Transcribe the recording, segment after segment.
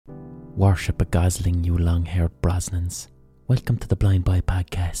Worship a gosling, you long-haired Brosnans. Welcome to the Blind Boy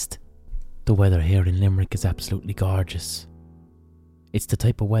Podcast. The weather here in Limerick is absolutely gorgeous. It's the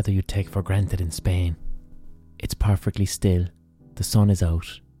type of weather you'd take for granted in Spain. It's perfectly still. The sun is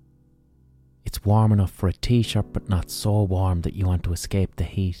out. It's warm enough for a t-shirt, but not so warm that you want to escape the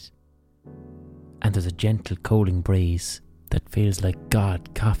heat. And there's a gentle cooling breeze that feels like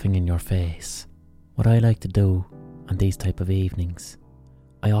God coughing in your face. What I like to do on these type of evenings,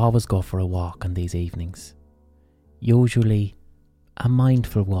 I always go for a walk on these evenings. Usually a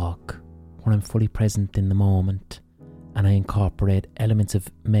mindful walk where I'm fully present in the moment and I incorporate elements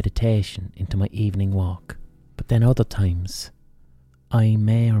of meditation into my evening walk. But then other times I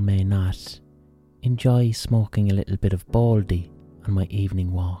may or may not enjoy smoking a little bit of Baldy on my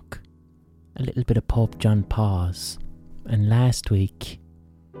evening walk. A little bit of Pope John Pause. And last week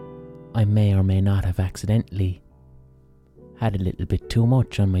I may or may not have accidentally had a little bit too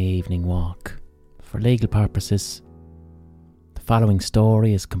much on my evening walk. For legal purposes, the following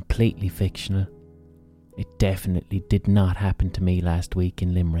story is completely fictional. It definitely did not happen to me last week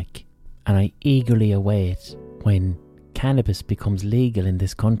in Limerick, and I eagerly await when cannabis becomes legal in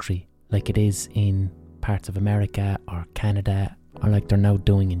this country, like it is in parts of America or Canada, or like they're now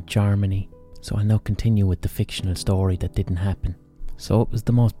doing in Germany. So I'll now continue with the fictional story that didn't happen. So it was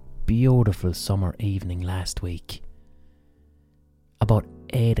the most beautiful summer evening last week, about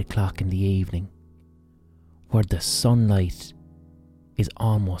 8 o'clock in the evening, where the sunlight is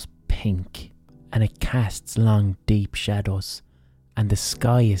almost pink and it casts long deep shadows and the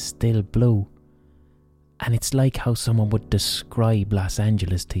sky is still blue, and it's like how someone would describe Los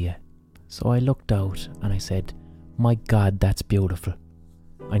Angeles to you. So I looked out and I said, my God, that's beautiful.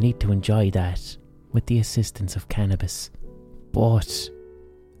 I need to enjoy that with the assistance of cannabis. But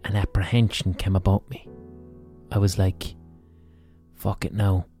an apprehension came about me. I was like, fuck it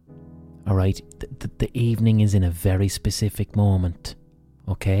now. Alright, the evening is in a very specific moment,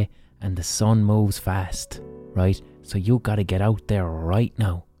 okay? And the sun moves fast, right? So you gotta get out there right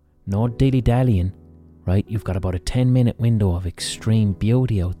now. No dilly-dallying, right? You've got about a 10-minute window of extreme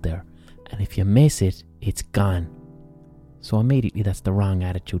beauty out there. And if you miss it, it's gone. So immediately that's the wrong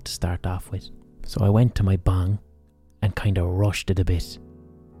attitude to start off with. So I went to my bong and kind of rushed it a bit.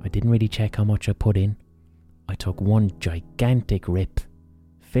 I didn't really check how much I put in. I took one gigantic rip,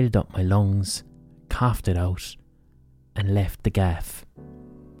 filled up my lungs, coughed it out, and left the gaff.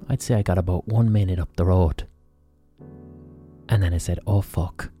 I'd say I got about 1 minute up the road. And then I said, oh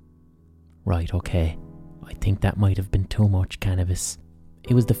fuck. Right, okay. I think that might have been too much cannabis.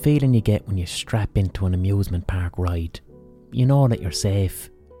 It was the feeling you get when you strap into an amusement park ride. You know that you're safe,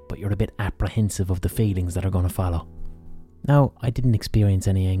 but you're a bit apprehensive of the feelings that are going to follow. Now, I didn't experience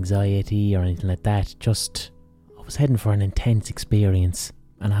any anxiety or anything like that, just I was heading for an intense experience,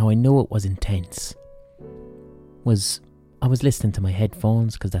 and how I knew it was intense was I was listening to my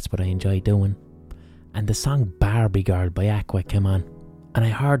headphones, because that's what I enjoy doing, and the song Barbie Girl by Aqua came on, and I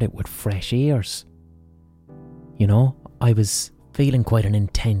heard it with fresh ears. You know, I was feeling quite an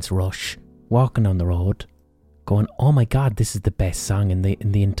intense rush, walking on the road, going, oh my God, this is the best song in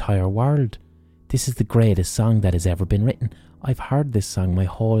the entire world. This is the greatest song that has ever been written. I've heard this song my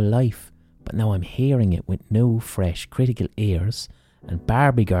whole life, but now I'm hearing it with new, fresh, critical ears, and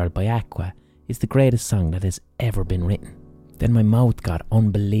Barbie Girl by Aqua is the greatest song that has ever been written. Then my mouth got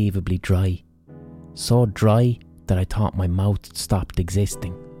unbelievably dry. So dry that I thought my mouth stopped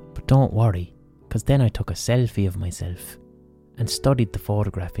existing. But don't worry, because then I took a selfie of myself and studied the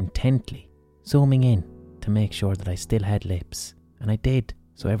photograph intently, zooming in to make sure that I still had lips. And I did,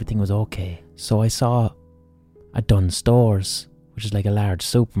 so everything was okay. So I saw a Dunnes Stores, which is like a large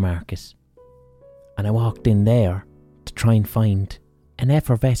supermarket, and I walked in there to try and find an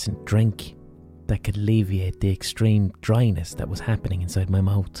effervescent drink that could alleviate the extreme dryness that was happening inside my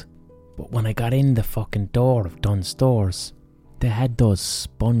mouth. But when I got in the fucking door of Dunnes Stores, they had those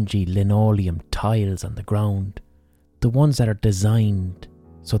spongy linoleum tiles on the ground, the ones that are designed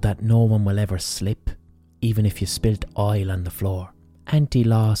so that no one will ever slip, even if you spilt oil on the floor.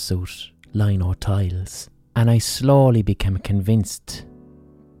 Anti-lawsuit lino tiles. And I slowly became convinced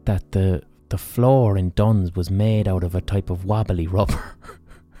that the floor in Dunn's was made out of a type of wobbly rubber.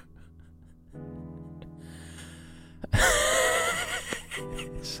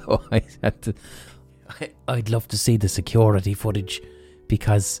 So I had to... I'd love to see the security footage,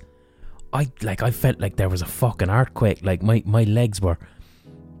 because I felt like there was a fucking earthquake. Like my legs were...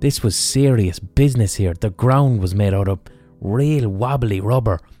 This was serious business here. The ground was made out of real wobbly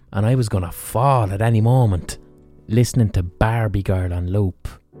rubber, and I was going to fall at any moment. Listening to Barbie Girl on loop,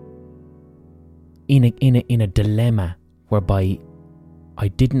 in a dilemma whereby I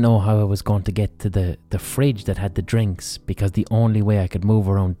didn't know how I was going to get to the fridge that had the drinks, because the only way I could move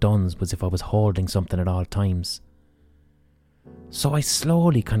around Dunn's was if I was holding something at all times. So I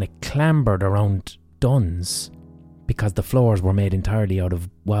slowly kind of clambered around Dunn's, because the floors were made entirely out of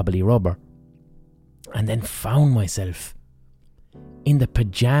wobbly rubber, and then found myself in the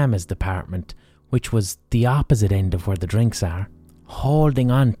pyjamas department, which was the opposite end of where the drinks are,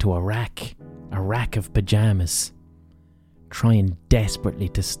 holding on to a rack of pyjamas, trying desperately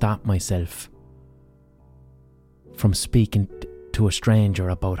to stop myself from speaking to a stranger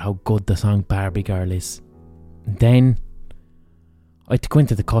about how good the song Barbie Girl is. And then I had to go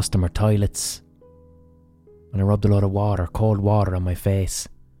into the customer toilets, and I rubbed a lot of cold water on my face,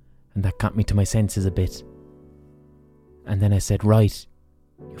 and that got me to my senses a bit. And then I said, right,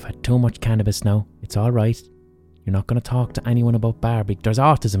 you've had too much cannabis now, it's alright. You're not going to talk to anyone about Barbie. There's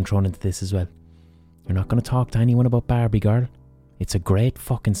autism thrown into this as well. You're not going to talk to anyone about Barbie Girl. It's a great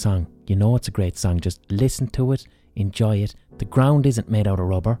fucking song. You know it's a great song. Just listen to it, enjoy it. The ground isn't made out of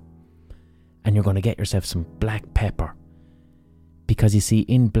rubber. And you're going to get yourself some black pepper. Because you see,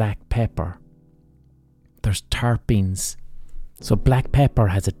 in black pepper, there's terpenes. So black pepper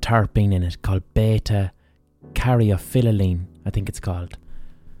has a terpene in it called beta-caryophyllene, I think it's called.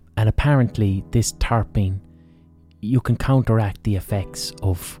 And apparently this terpene, you can counteract the effects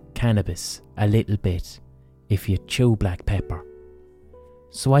of cannabis a little bit if you chew black pepper.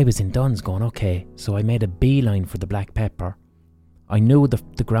 So I was in Dunn's going, okay, so I made a beeline for the black pepper. I knew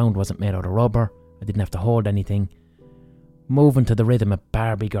the ground wasn't made out of rubber. I didn't have to hold anything. Moving to the rhythm of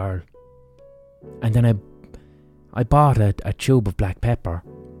Barbie Girl. And then I bought a tube of black pepper.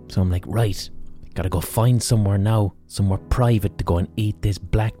 So I'm like, right, gotta go find somewhere now, somewhere private to go and eat this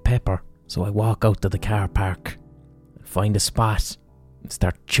black pepper. So I walk out to the car park, find a spot, and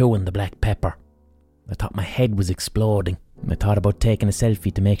start chewing the black pepper. I thought my head was exploding. I thought about taking a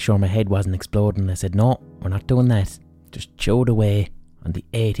selfie to make sure my head wasn't exploding. I said, no, we're not doing that. Just chewed away on the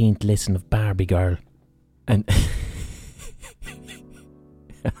 18th listen of Barbie Girl. And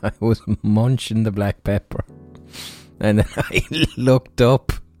I was munching the black pepper. And then I looked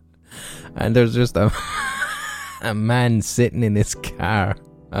up, and there's just a man sitting in his car,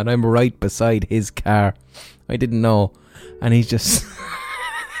 and I'm right beside his car. I didn't know. And he's just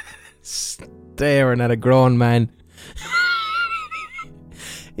staring at a grown man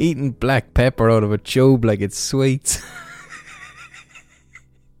eating black pepper out of a tube like it's sweets.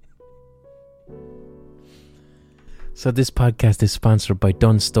 So this podcast is sponsored by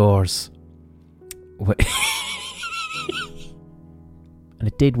Dunn Stores. And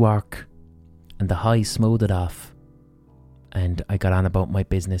it did work, and the high smoothed it off, and I got on about my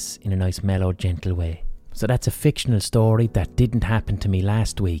business in a nice mellow gentle way. So that's a fictional story that didn't happen to me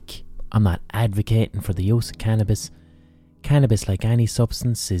last week. I'm not advocating for the use of cannabis. Cannabis, like any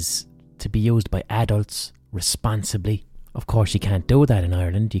substance, is to be used by adults responsibly. Of course you can't do that in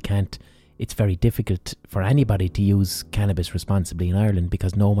Ireland. It's very difficult for anybody to use cannabis responsibly in Ireland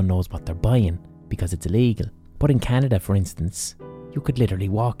because no one knows what they're buying because it's illegal. But in Canada, for instance, you could literally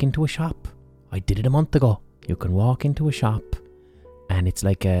walk into a shop. I did it a month ago. You can walk into a shop and it's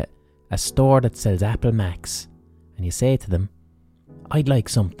like a store that sells Apple Macs, and you say to them, I'd like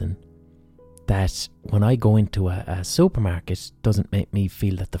something that when I go into a supermarket doesn't make me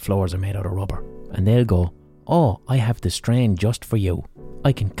feel that the floors are made out of rubber. And they'll go, oh, I have the strain just for you.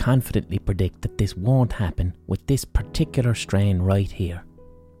 I can confidently predict that this won't happen with this particular strain right here.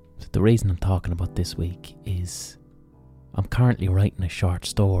 So the reason I'm talking about this week is I'm currently writing a short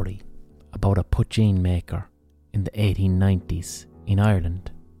story about a poutine maker in the 1890s in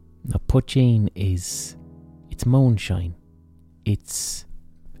Ireland. Now poutine it's moonshine. It's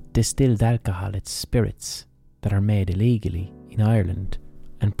distilled alcohol, it's spirits that are made illegally in Ireland.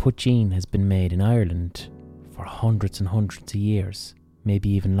 And poutine has been made in Ireland for hundreds and hundreds of years, maybe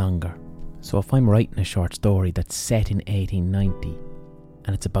even longer. So if I'm writing a short story that's set in 1890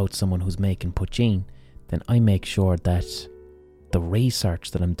 and it's about someone who's making poutine, then I make sure that the research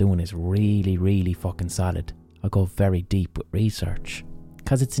that I'm doing is really, really fucking solid. I go very deep with research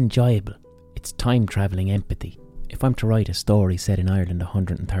because it's enjoyable. It's time travelling empathy. If I'm to write a story set in Ireland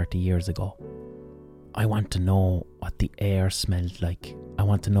 130 years ago, I want to know what the air smelled like. I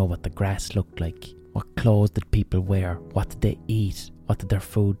want to know what the grass looked like. What clothes did people wear? What did they eat? What did their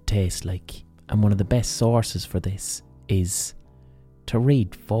food taste like? And one of the best sources for this is to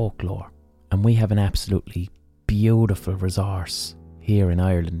read folklore. And we have an absolutely beautiful resource here in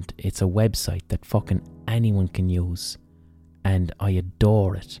Ireland. It's a website that fucking anyone can use, and I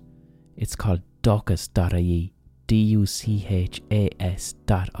adore it. It's called duchas.ie, duchas.ie.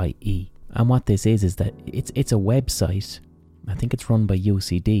 And what this is that it's a website I think it's run by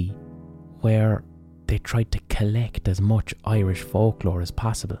UCD, where they tried to collect as much Irish folklore as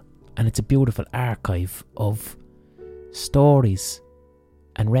possible. And it's a beautiful archive of stories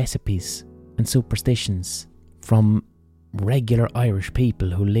and recipes and superstitions from regular Irish people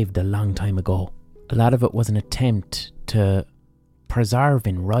who lived a long time ago. A lot of it was an attempt to preserve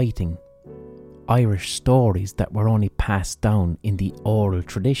in writing Irish stories that were only passed down in the oral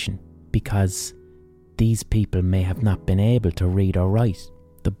tradition, because these people may have not been able to read or write.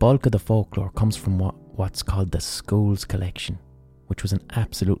 The bulk of the folklore comes from what's called the Schools Collection, which was an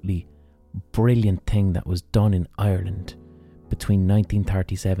absolutely brilliant thing that was done in Ireland between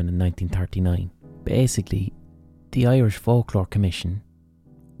 1937 and 1939. Basically, the Irish Folklore Commission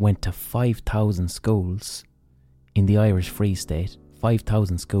went to 5,000 schools in the Irish Free State.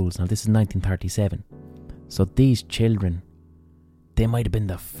 5,000 schools. Now this is 1937. So these children, they might have been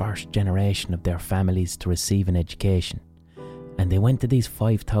the first generation of their families to receive an education. And they went to these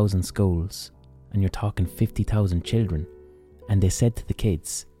 5,000 schools, and you're talking 50,000 children, and they said to the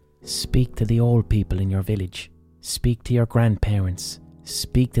kids, speak to the old people in your village, speak to your grandparents,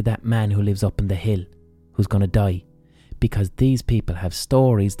 speak to that man who lives up in the hill who's going to die, because these people have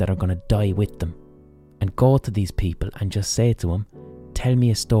stories that are going to die with them. And go to these people and just say to them, tell me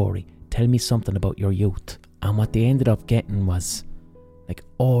a story, tell me something about your youth. And what they ended up getting was like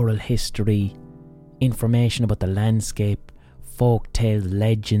oral history, information about the landscape, folk tales,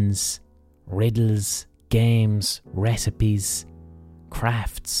 legends, riddles, games, recipes,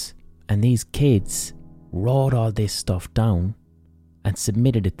 crafts. And these kids wrote all this stuff down and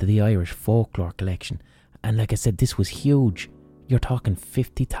submitted it to the Irish Folklore Collection. And like I said, this was huge. You're talking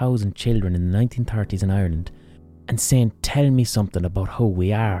 50,000 children in the 1930s in Ireland and saying, tell me something about who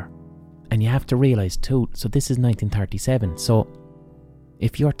we are. And you have to realise too, so this is 1937. So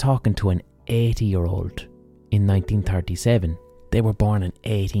if you're talking to an 80-year-old in 1937, they were born in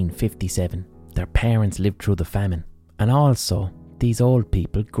 1857. Their parents lived through the famine. And also, these old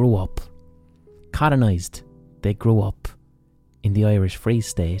people grew up colonised. They grew up in the Irish Free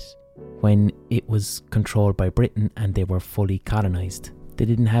State when it was controlled by Britain and they were fully colonised. They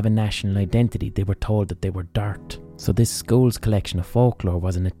didn't have a national identity. They were told that they were dirt. So this Schools Collection of Folklore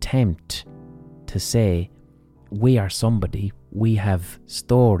was an attempt to say, we are somebody, we have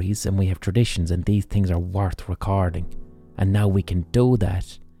stories and we have traditions, and these things are worth recording. And now we can do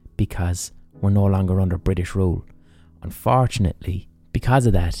that because we're no longer under British rule. Unfortunately, because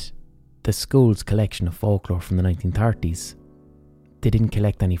of that, the Schools Collection of Folklore from the 1930s, they didn't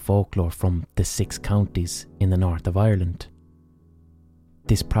collect any folklore from the 6 counties in the north of Ireland.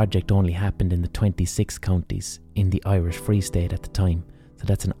 This project only happened in the 26 counties in the Irish Free State at the time. So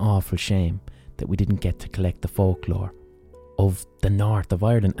that's an awful shame that we didn't get to collect the folklore of the north of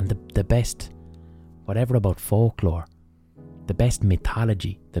Ireland. And the best, whatever about folklore, the best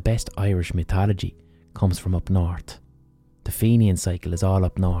mythology, the best Irish mythology comes from up north. The Fenian cycle is all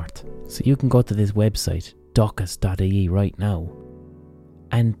up north. So you can go to this website, duchas.ie, right now,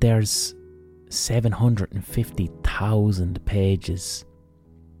 and there's 750,000 pages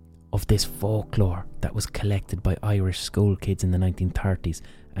of this folklore that was collected by Irish school kids in the 1930s,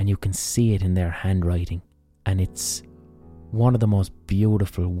 and you can see it in their handwriting. And it's one of the most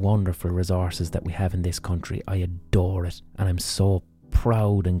beautiful, wonderful resources that we have in this country. I adore it, and I'm so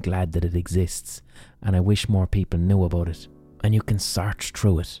proud and glad that it exists, and I wish more people knew about it. And you can search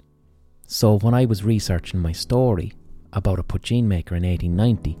through it. So when I was researching my story about a poutine maker in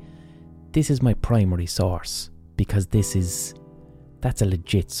 1890, this is my primary source, because that's a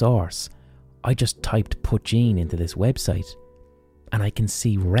legit source. I just typed poutine into this website and I can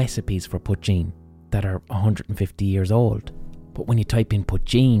see recipes for poutine that are 150 years old. But when you type in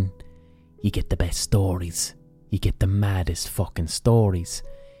poutine, you get the best stories. You get the maddest fucking stories.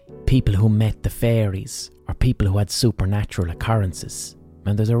 People who met the fairies, or people who had supernatural occurrences.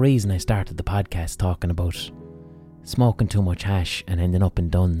 And there's a reason I started the podcast talking about smoking too much hash and ending up in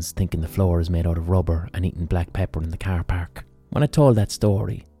Duns thinking the floor is made out of rubber and eating black pepper in the car park. When I told that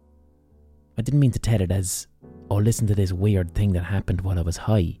story, I didn't mean to tell it as, oh, listen to this weird thing that happened while I was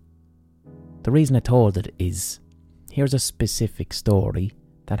high. The reason I told it is, here's a specific story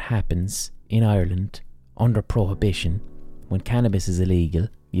that happens in Ireland under Prohibition, when cannabis is illegal.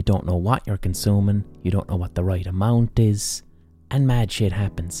 You don't know what you're consuming, you don't know what the right amount is, and mad shit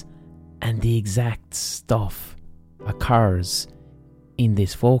happens. And the exact stuff occurs in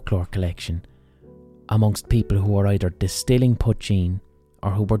this folklore collection amongst people who are either distilling poutine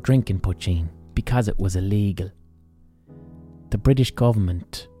or who were drinking poutine because it was illegal. The British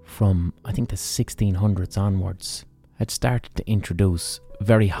government from, I think, the 1600s onwards had started to introduce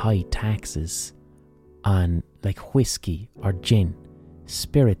very high taxes on like whiskey or gin.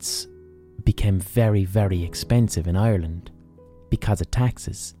 Spirits became very, very expensive in Ireland because of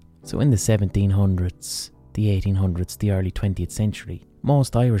taxes. So in the 1700s, the 1800s, the early 20th century,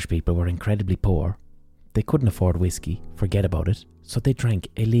 most Irish people were incredibly poor. They couldn't afford whiskey, forget about it, so they drank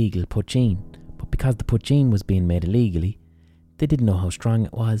illegal poitín. But because the poitín was being made illegally, they didn't know how strong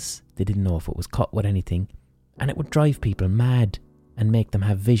it was, they didn't know if it was cut with anything, and it would drive people mad and make them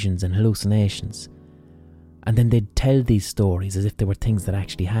have visions and hallucinations. And then they'd tell these stories as if they were things that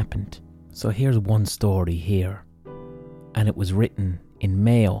actually happened. So here's one story here, and it was written in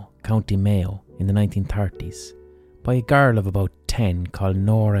Mayo, County Mayo, in the 1930s, by a girl of about 10 called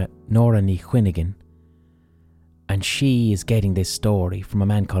Nora Ní Chuineagan. And she is getting this story from a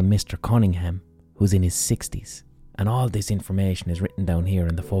man called Mr. Cunningham, who's in his 60s. And all this information is written down here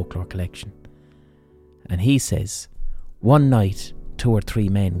in the folklore collection. And he says, one night, 2 or 3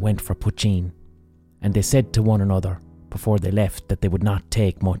 men went for poitín, and they said to one another before they left that they would not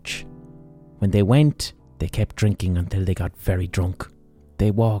take much. When they went, they kept drinking until they got very drunk. They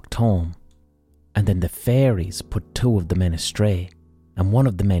walked home, and then the fairies put 2 of the men astray, and one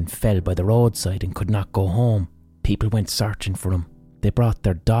of the men fell by the roadside and could not go home. People went searching for him. They brought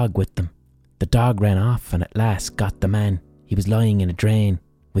their dog with them. The dog ran off and at last got the man. He was lying in a drain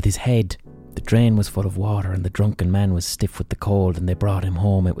with his head. The drain was full of water and the drunken man was stiff with the cold, and they brought him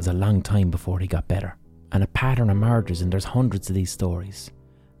home. It was a long time before he got better. And a pattern emerges, and there's hundreds of these stories.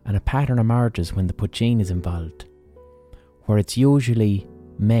 And a pattern emerges when the poitín is involved, where it's usually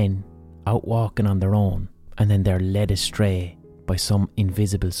men out walking on their own, and then they're led astray by some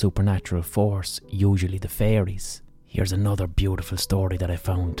invisible supernatural force, usually the fairies. Here's another beautiful story that I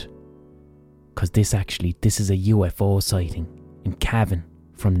found, because this is a UFO sighting in Cavan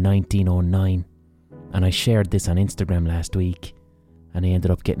from 1909, and I shared this on Instagram last week, and I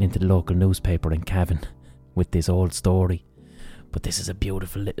ended up getting into the local newspaper in Cavan with this old story. But this is a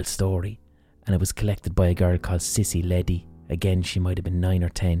beautiful little story, and it was collected by a girl called Sissy Leddy. Again, she might have been 9 or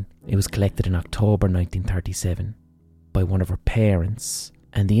 10. It was collected in October 1937 by one of her parents,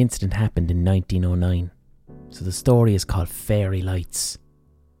 and the incident happened in 1909. So the story is called Fairy Lights.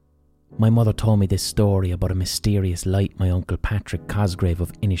 My mother told me this story about a mysterious light my uncle Patrick Cosgrave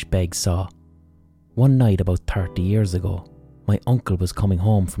of Inishbeg saw. One night about 30 years ago, my uncle was coming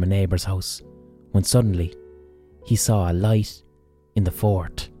home from a neighbour's house when suddenly he saw a light in the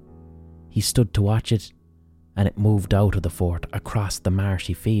fort. He stood to watch it, and it moved out of the fort across the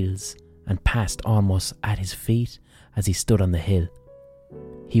marshy fields and passed almost at his feet as he stood on the hill.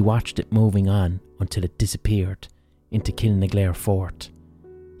 He watched it moving on until it disappeared into Kilnaglair Fort.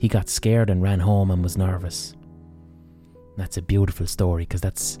 He got scared and ran home and was nervous. That's a beautiful story, because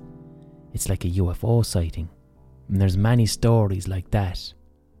it's like a UFO sighting. And there's many stories like that.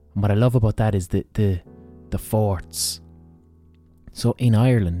 And what I love about that is the forts. So in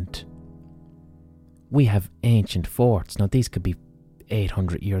Ireland, we have ancient forts. Now these could be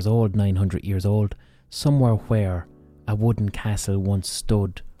 800 years old, 900 years old, somewhere where a wooden castle once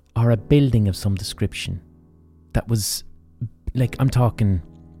stood, or a building of some description that was, like, I'm talking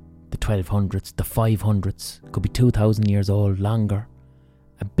the 1200s, the 500s, could be 2000 years old, longer.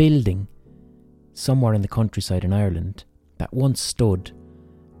 A building somewhere in the countryside in Ireland that once stood,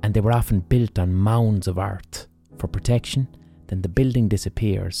 and they were often built on mounds of earth for protection. Then the building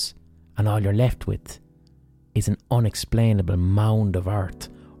disappears, and all you're left with is an unexplainable mound of earth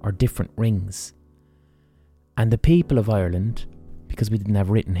or different rings. And the people of Ireland, because we didn't have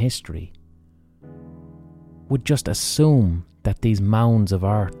written history, would just assume that these mounds of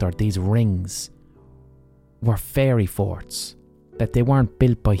earth or these rings were fairy forts, that they weren't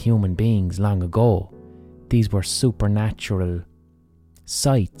built by human beings long ago. These were supernatural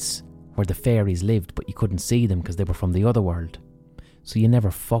sites where the fairies lived, but you couldn't see them because they were from the other world. So you never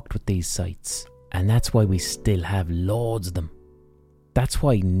fucked with these sites. And that's why we still have loads of them. That's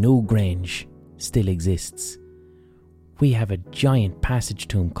why Newgrange still exists. We have a giant passage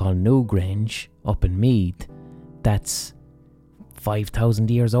tomb called Newgrange up in Meath that's 5,000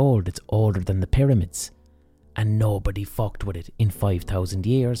 years old. It's older than the pyramids. And nobody fucked with it in 5,000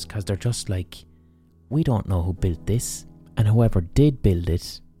 years because they're just like, we don't know who built this. And whoever did build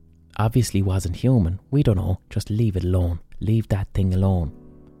it obviously wasn't human. We don't know. Just leave it alone. Leave that thing alone.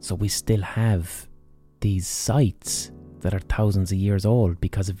 So we still have these sites that are thousands of years old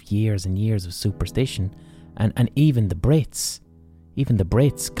because of years and years of superstition. And even the Brits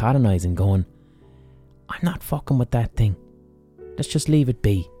colonising, going, I'm not fucking with that thing. Let's just leave it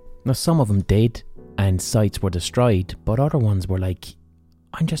be. Now some of them did, and sites were destroyed, but other ones were like,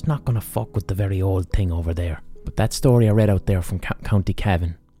 I'm just not going to fuck with the very old thing over there. But that story I read out there from County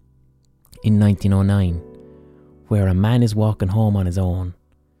Cavan in 1909, where a man is walking home on his own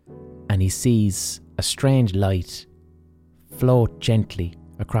and he sees a strange light float gently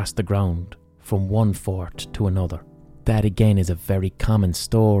across the ground from one fort to another. That again is a very common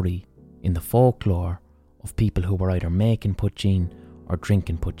story in the folklore of people who were either making poutine or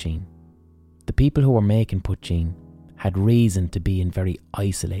drinking poutine. The people who were making poutine had reason to be in very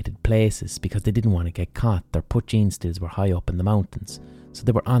isolated places because they didn't want to get caught. Their poutine stills were high up in the mountains, so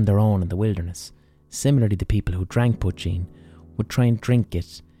they were on their own in the wilderness. Similarly, the people who drank poutine would try and drink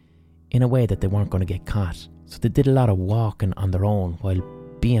it in a way that they weren't going to get caught. So they did a lot of walking on their own while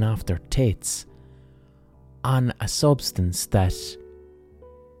being off their tits on a substance that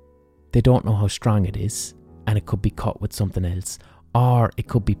they don't know how strong it is, and it could be cut with something else, or it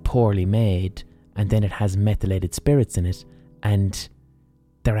could be poorly made and then it has methylated spirits in it and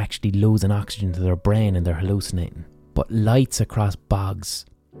they're actually losing oxygen to their brain and they're hallucinating. But lights across bogs,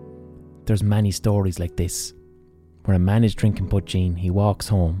 there's many stories like this, where a man is drinking poutine, he walks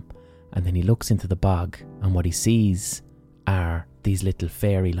home and then he looks into the bog and what he sees are these little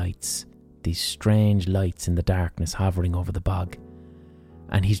fairy lights, these strange lights in the darkness hovering over the bog,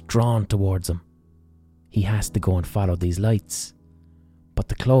 and he's drawn towards them. He has to go and follow these lights, but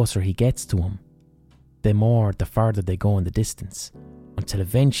the closer he gets to them, the further they go in the distance, until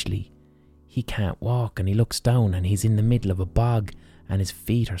eventually he can't walk and he looks down and he's in the middle of a bog and his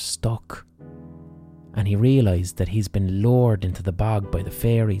feet are stuck. And he realised that he's been lured into the bog by the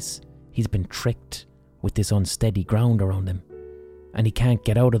fairies. He's been tricked with this unsteady ground around him. And he can't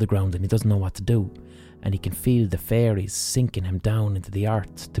get out of the ground and he doesn't know what to do. And he can feel the fairies sinking him down into the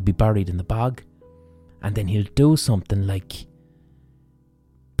earth to be buried in the bog. And then he'll do something like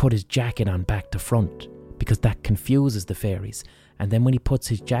put his jacket on back to front, because that confuses the fairies. And then when he puts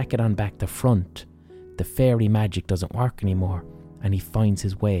his jacket on back to front, the fairy magic doesn't work anymore and he finds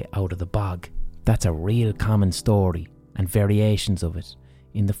his way out of the bog. That's a real common story and variations of it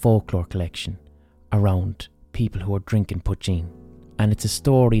in the folklore collection around people who are drinking poutine. And it's a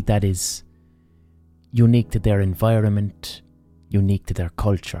story that is unique to their environment, unique to their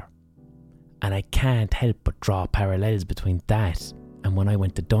culture. And I can't help but draw parallels between that and when I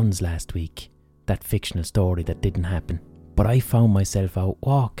went to Dunn's last week, that fictional story that didn't happen. But I found myself out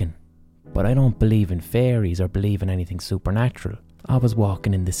walking. But I don't believe in fairies or believe in anything supernatural. I was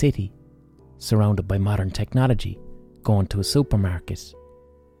walking in the city, surrounded by modern technology, going to a supermarket,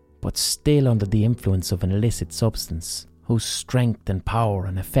 but still under the influence of an illicit substance whose strength and power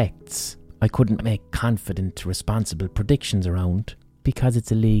and effects I couldn't make confident, responsible predictions around, because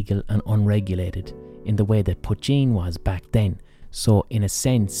it's illegal and unregulated in the way that poutine was back then. So in a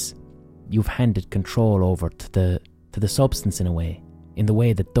sense, you've handed control over to the substance in a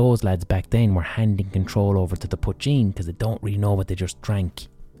way that those lads back then were handing control over to the poutine because they don't really know what they just drank.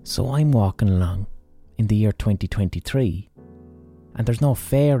 So I'm walking along in the year 2023 and there's no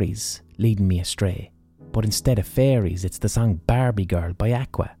fairies leading me astray, but instead of fairies, it's the song Barbie Girl by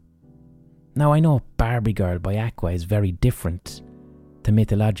Aqua. Now I know Barbie Girl by Aqua is very different to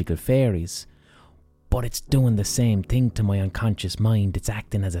mythological fairies, but it's doing the same thing to my unconscious mind. It's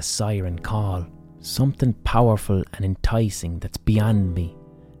acting as a siren call. Something powerful and enticing that's beyond me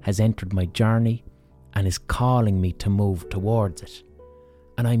has entered my journey and is calling me to move towards it.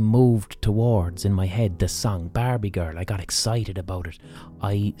 And I moved towards, in my head, the song Barbie Girl. I got excited about it.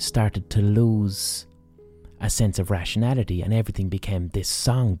 I started to lose a sense of rationality and everything became this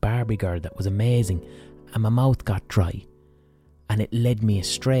song Barbie Girl that was amazing. And my mouth got dry and it led me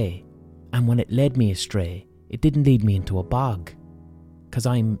astray. And when it led me astray, it didn't lead me into a bog, because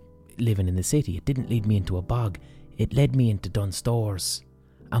I'm living in the city. It didn't lead me into a bog. It led me into Dunn Stores.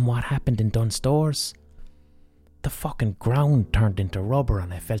 And what happened in Dunn Stores? The fucking ground turned into rubber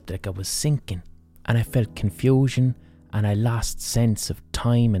and I felt like I was sinking. And I felt confusion and I lost sense of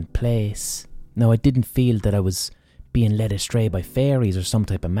time and place. Now I didn't feel that I was being led astray by fairies or some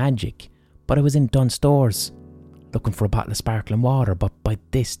type of magic, but I was in Dunn Stores looking for a bottle of sparkling water. But by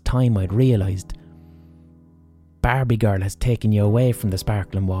this time I'd realised Barbie Girl has taken you away from the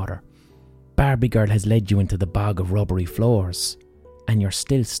sparkling water. Barbie Girl has led you into the bog of rubbery floors and you're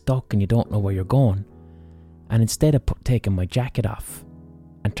still stuck and you don't know where you're going. And instead of taking my jacket off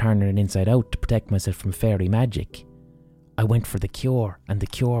and turning it inside out to protect myself from fairy magic, I went for the cure, and the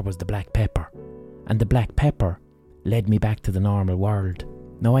cure was the black pepper. And the black pepper led me back to the normal world.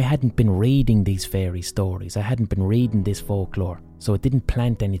 Now I hadn't been reading these fairy stories, I hadn't been reading this folklore, so it didn't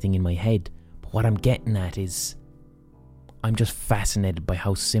plant anything in my head. But what I'm getting at is, I'm just fascinated by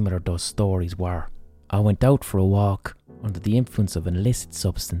how similar those stories were. I went out for a walk under the influence of an illicit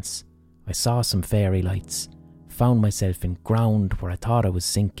substance. I saw some fairy lights, found myself in ground where I thought I was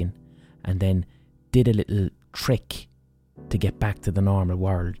sinking, and then did a little trick to get back to the normal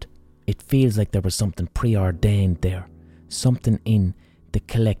world. It feels like there was something preordained there, something in the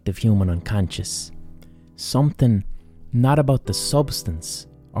collective human unconscious, something not about the substance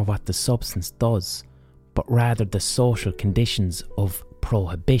or what the substance does, but rather the social conditions of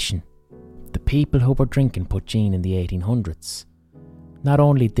prohibition. The people who were drinking poteen in the 1800s, not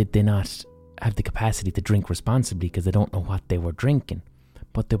only did they not have the capacity to drink responsibly because they don't know what they were drinking,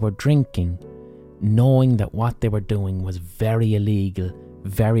 but they were drinking knowing that what they were doing was very illegal,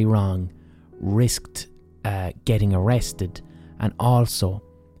 very wrong, risked getting arrested, and also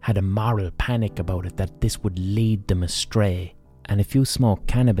had a moral panic about it, that this would lead them astray. And if you smoke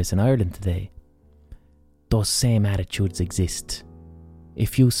cannabis in Ireland today, those same attitudes exist.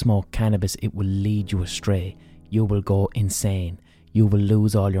 If you smoke cannabis, it will lead you astray. You will go insane. You will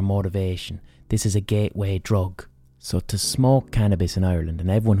lose all your motivation. This is a gateway drug. So to smoke cannabis in Ireland, and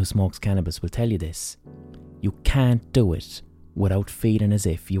everyone who smokes cannabis will tell you this, you can't do it without feeling as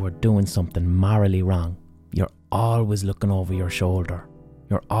if you are doing something morally wrong. You're always looking over your shoulder.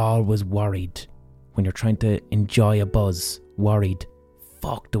 You're always worried when you're trying to enjoy a buzz, worried,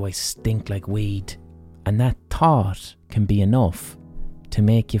 fuck, do I stink like weed? And that thought can be enough to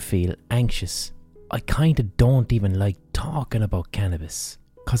make you feel anxious. I kind of don't even like talking about cannabis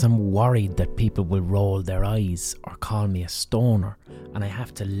because I'm worried that people will roll their eyes or call me a stoner, and I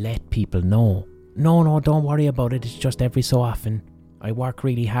have to let people know, no, don't worry about it, it's just every so often. I work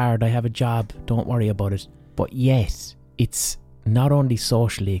really hard, I have a job, don't worry about it. But yet, it's not only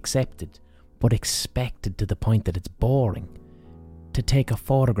socially accepted, but expected to the point that it's boring to take a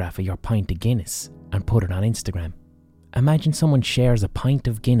photograph of your pint of Guinness and put it on Instagram. Imagine someone shares a pint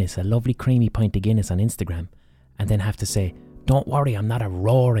of Guinness, a lovely creamy pint of Guinness on Instagram, and then have to say, don't worry, I'm not a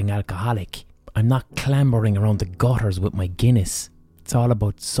roaring alcoholic. I'm not clambering around the gutters with my Guinness. It's all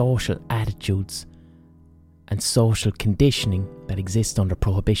about social attitudes and social conditioning that exists under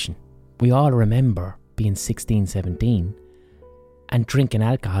prohibition. We all remember being 16, 17 and drinking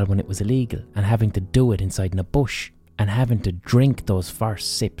alcohol when it was illegal, and having to do it inside in a bush, and having to drink those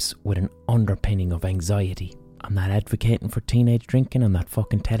first sips with an underpinning of anxiety. I'm not advocating for teenage drinking. I'm not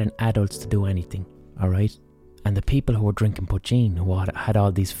fucking telling adults to do anything, alright? And the people who were drinking poteen, who had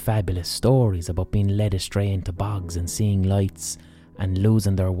all these fabulous stories about being led astray into bogs and seeing lights and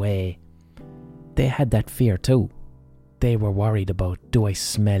losing their way, they had that fear too. They were worried about, do I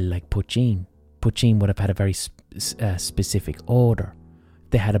smell like poteen? Poteen would have had a very specific odour.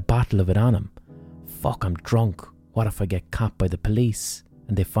 They had a bottle of it on them. Fuck, I'm drunk. What if I get caught by the police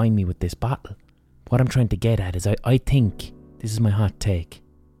and they find me with this bottle? What I'm trying to get at is I think, this is my hot take,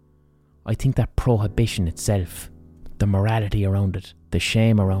 I think that prohibition itself, the morality around it, the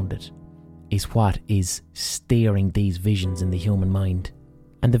shame around it, is what is steering these visions in the human mind.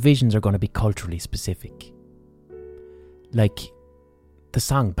 And the visions are going to be culturally specific. Like, the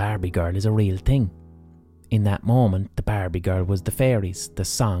song Barbie Girl is a real thing. In that moment, the Barbie Girl was the fairies. The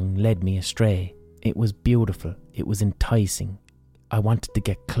song led me astray. It was beautiful. It was enticing. I wanted to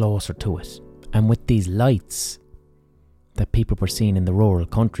get closer to it. And with these lights that people were seeing in the rural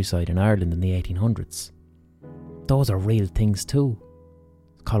countryside in Ireland in the 1800s, those are real things too.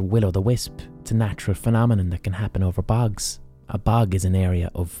 It's called will-o'-the-wisp. It's a natural phenomenon that can happen over bogs. A bog is an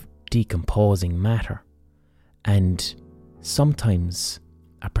area of decomposing matter, and sometimes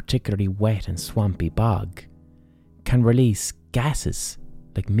a particularly wet and swampy bog can release gases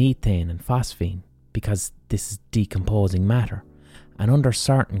like methane and phosphine because this is decomposing matter. And under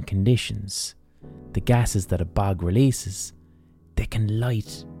certain conditions, the gases that a bog releases, they can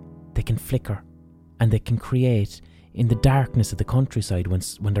light, they can flicker, and they can create, in the darkness of the countryside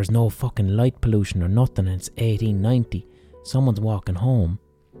when there's no fucking light pollution or nothing and it's 1890, someone's walking home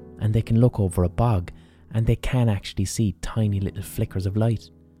and they can look over a bog and they can actually see tiny little flickers of light.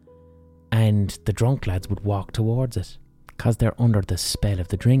 And the drunk lads would walk towards it because they're under the spell of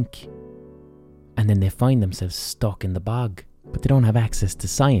the drink. And then they find themselves stuck in the bog, but they don't have access to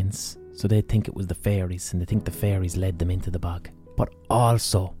science, so they think it was the fairies, and they think the fairies led them into the bog. But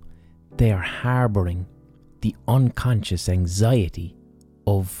also, they are harbouring the unconscious anxiety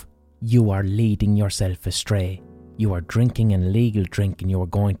of, you are leading yourself astray. You are drinking an illegal drink and you are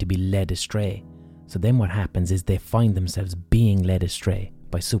going to be led astray. So then what happens is they find themselves being led astray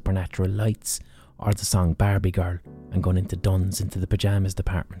by supernatural lights or the song Barbie Girl and going into Dunn's, into the pyjamas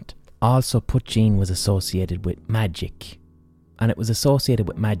department. Also, poteen was associated with magic. And it was associated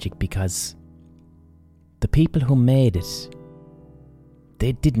with magic because the people who made it,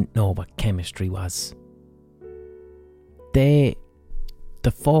 they didn't know what chemistry was. The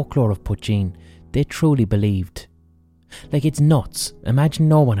folklore of poteen, they truly believed Like, it's nuts. Imagine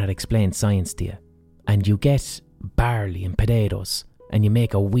no one had explained science to you, and you get barley and potatoes, and you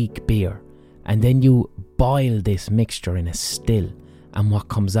make a weak beer, and then you boil this mixture in a still, and what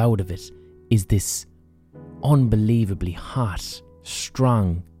comes out of it is this unbelievably hot,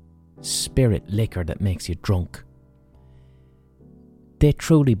 strong spirit liquor that makes you drunk. They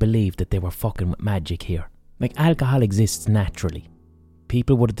truly believed that they were fucking with magic here. Like, alcohol exists naturally.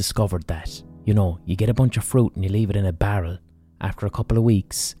 People would have discovered that. You know, you get a bunch of fruit and you leave it in a barrel. After a couple of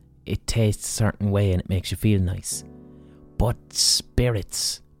weeks, it tastes a certain way and it makes you feel nice. But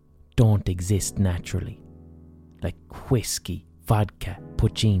spirits don't exist naturally. Like whiskey, vodka,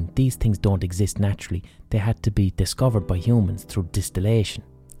 poitín, these things don't exist naturally. They had to be discovered by humans through distillation.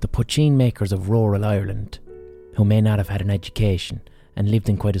 The poitín makers of rural Ireland, who may not have had an education and lived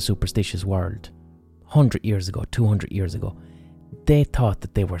in quite a superstitious world, 100 years ago, 200 years ago, they thought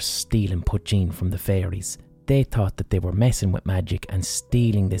that they were stealing poitín from the fairies. They thought that they were messing with magic and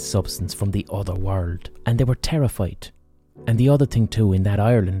stealing this substance from the other world. And they were terrified. And the other thing too, in that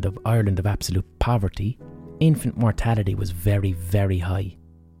Ireland of absolute poverty, infant mortality was very, very high.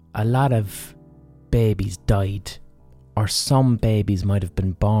 A lot of babies died, or some babies might have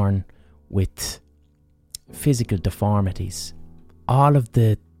been born with physical deformities. All of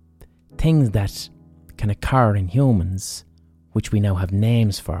the things that can occur in humans, which we now have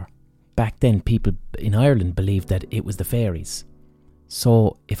names for. Back then, people in Ireland believed that it was the fairies.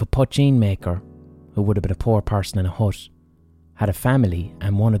 So if a poitín maker, who would have been a poor person in a hut, had a family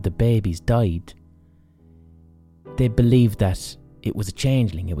and one of the babies died, they believed that it was a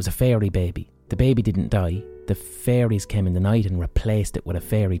changeling, it was a fairy baby. The baby didn't die. The fairies came in the night and replaced it with a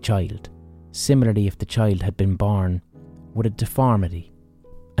fairy child. Similarly, if the child had been born with a deformity.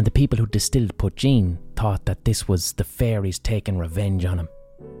 And the people who distilled poitín thought that this was the fairies taking revenge on him.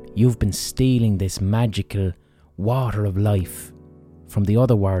 You've been stealing this magical water of life from the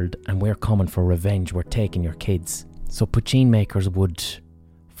other world and we're coming for revenge, we're taking your kids. So poitín makers would,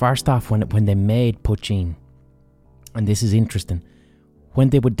 first off, when they made poitín, and this is interesting, when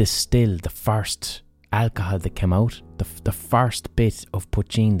they would distill the first alcohol that came out, the first bit of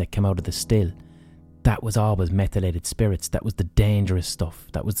poitín that came out of the still, that was always methylated spirits. That was the dangerous stuff.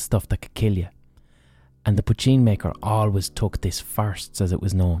 That was the stuff that could kill you. And the poitín maker always took this first, as it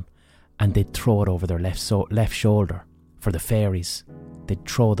was known, and they'd throw it over their left shoulder for the fairies. They'd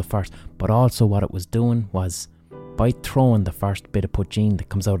throw the first. But also what it was doing was, by throwing the first bit of poitín that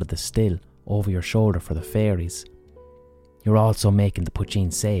comes out of the still over your shoulder for the fairies, you're also making the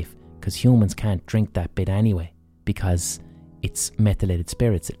poitín safe, because humans can't drink that bit anyway, because it's methylated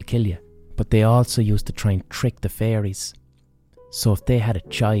spirits, it'll kill you. But they also used to try and trick the fairies. So if they had a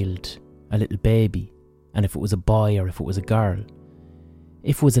child, a little baby, and if it was a boy or if it was a girl,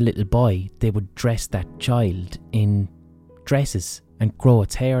 if it was a little boy, they would dress that child in dresses and grow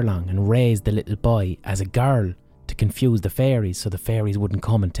its hair long and raise the little boy as a girl to confuse the fairies so the fairies wouldn't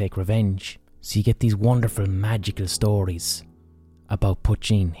come and take revenge. So you get these wonderful magical stories about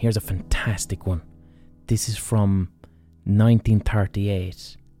poitín. Here's a fantastic one. This is from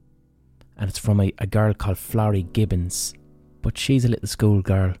 1938. And it's from a girl called Florrie Gibbons. But she's a little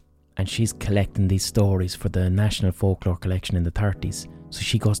schoolgirl and she's collecting these stories for the National Folklore Collection in the 30s. So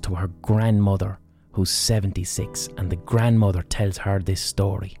she goes to her grandmother, who's 76, and the grandmother tells her this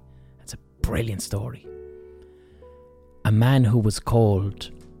story. It's a brilliant story. A man who was cold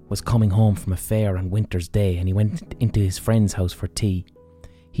was coming home from a fair on winter's day, and he went into his friend's house for tea.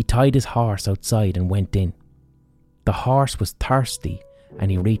 He tied his horse outside and went in. The horse was thirsty, and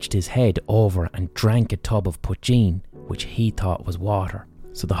he reached his head over and drank a tub of poitín, which he thought was water.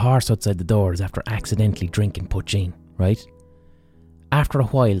 So the horse outside the door is after accidentally drinking poitín, right? After a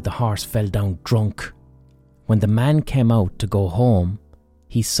while, the horse fell down drunk. When the man came out to go home,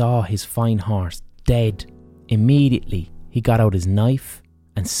 he saw his fine horse dead. Immediately, he got out his knife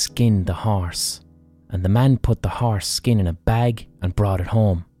and skinned the horse. And the man put the horse skin in a bag and brought it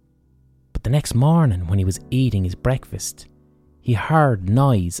home. But the next morning, when he was eating his breakfast, he heard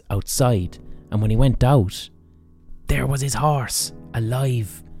noise outside, and when he went out, there was his horse,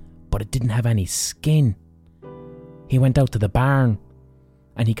 alive, but it didn't have any skin. He went out to the barn,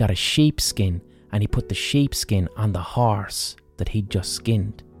 and he got a sheepskin, and he put the sheepskin on the horse that he'd just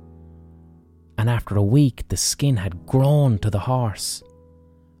skinned. And after a week, the skin had grown to the horse.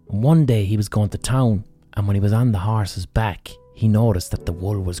 And one day he was going to town, and when he was on the horse's back, he noticed that the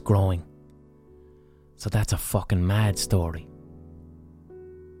wool was growing. So that's a fucking mad story.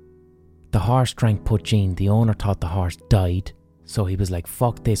 The horse drank poitín. The owner thought the horse died, so he was like,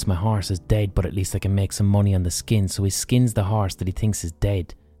 fuck this, my horse is dead, but at least I can make some money on the skin. So he skins the horse that he thinks is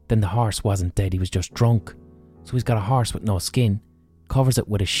dead. Then the horse wasn't dead, he was just drunk. So he's got a horse with no skin, covers it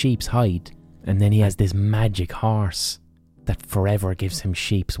with a sheep's hide, and then he has this magic horse that forever gives him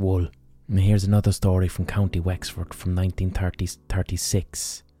sheep's wool. And here's another story from County Wexford from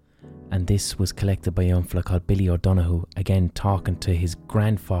 1936. And this was collected by a young fella called Billy O'Donoghue, again talking to his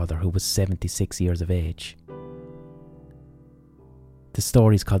grandfather who was 76 years of age. The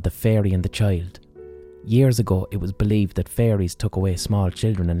story is called The Fairy and the Child. Years ago, it was believed that fairies took away small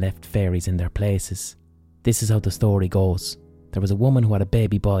children and left fairies in their places. This is how the story goes. There was a woman who had a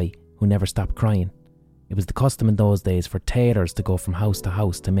baby boy who never stopped crying. It was the custom in those days for tailors to go from house to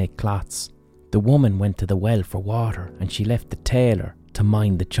house to make cloths. The woman went to the well for water and she left the tailor to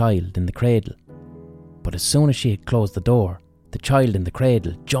mind the child in the cradle. But as soon as she had closed the door, the child in the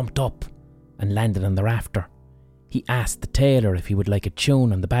cradle jumped up and landed on the rafter. He asked the tailor if he would like a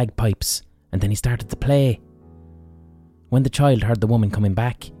tune on the bagpipes, and then he started to play. When the child heard the woman coming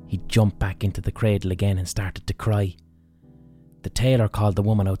back, he jumped back into the cradle again and started to cry. The tailor called the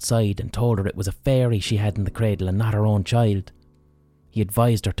woman outside and told her it was a fairy she had in the cradle and not her own child. He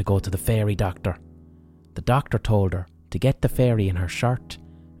advised her to go to the fairy doctor. The doctor told her to get the fairy in her shirt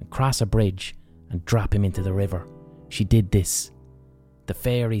and cross a bridge and drop him into the river. She did this. The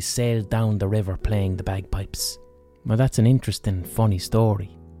fairy sailed down the river playing the bagpipes. Well, that's an interesting, funny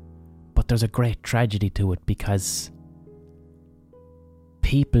story. But there's a great tragedy to it because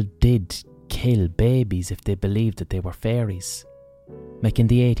people did kill babies if they believed that they were fairies. Like in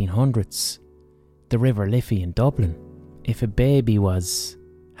the 1800s, the River Liffey in Dublin, if a baby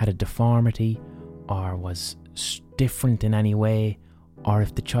had a deformity or was different in any way, or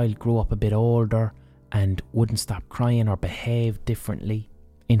if the child grew up a bit older and wouldn't stop crying or behaved differently,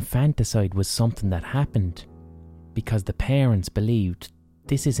 infanticide was something that happened because the parents believed,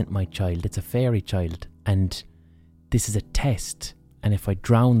 this isn't my child, it's a fairy child, and this is a test, and if I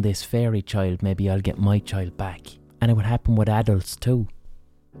drown this fairy child, maybe I'll get my child back. And it would happen with adults too.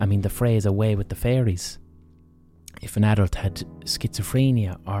 I mean, the phrase away with the fairies. If an adult had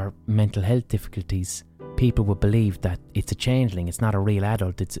schizophrenia or mental health difficulties, people would believe that it's a changeling, it's not a real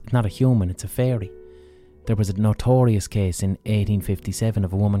adult, it's not a human, it's a fairy. There was a notorious case in 1857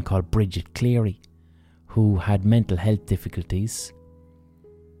 of a woman called Bridget Cleary who had mental health difficulties,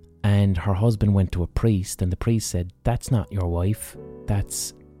 and her husband went to a priest and the priest said, that's not your wife,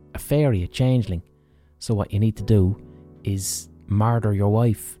 that's a fairy, a changeling. So what you need to do is murder your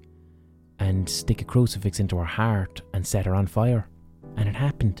wife and stick a crucifix into her heart and set her on fire. And it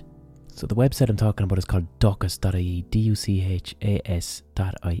happened. So the website I'm talking about is called duchas.ie, duchas.ie.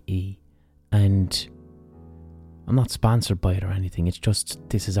 And I'm not sponsored by it or anything, it's just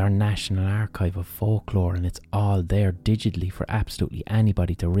this is our National Archive of Folklore and it's all there digitally for absolutely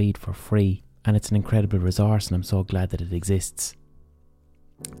anybody to read for free. And it's an incredible resource and I'm so glad that it exists.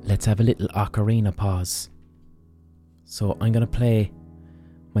 Let's have a little ocarina pause. So I'm going to play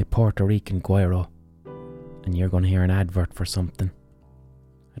my Puerto Rican guiro and you're going to hear an advert for something.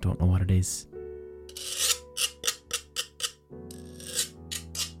 I don't know what it is.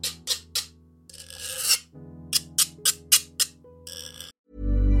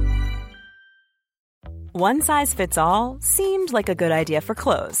 One size fits all seemed like a good idea for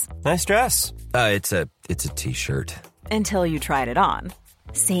clothes. Nice dress. It's a t-shirt. Until you tried it on.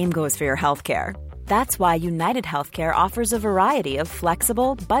 Same goes for your healthcare. That's why United Healthcare offers a variety of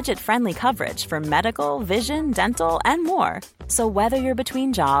flexible, budget-friendly coverage for medical, vision, dental, and more. So whether you're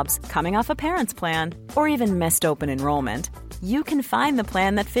between jobs, coming off a parent's plan, or even missed open enrollment, you can find the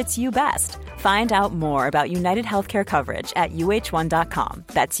plan that fits you best. Find out more about United Healthcare coverage at uh1.com.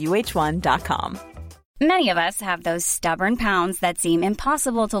 That's uh1.com. Many of us have those stubborn pounds that seem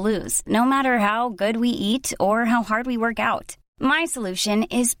impossible to lose, no matter how good we eat or how hard we work out. My solution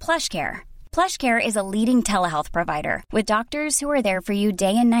is PlushCare. PlushCare is a leading telehealth provider with doctors who are there for you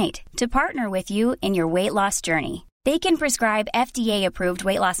day and night to partner with you in your weight loss journey. They can prescribe FDA-approved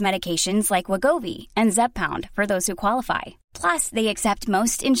weight loss medications like Wegovy and Zepbound for those who qualify. Plus, they accept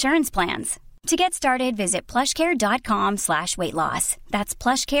most insurance plans. To get started, visit plushcare.com/weightloss. That's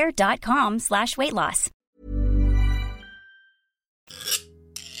plushcare.com/weightloss.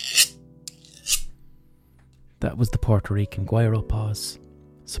 That was the Puerto Rican guiro pause.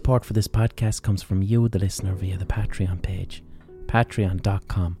 Support for this podcast comes from you, the listener, via the Patreon page,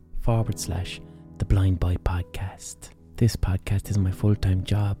 patreon.com/The Blind Boy Podcast. This podcast is my full-time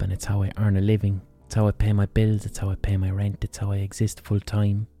job and it's how I earn a living. It's how I pay my bills, it's how I pay my rent, it's how I exist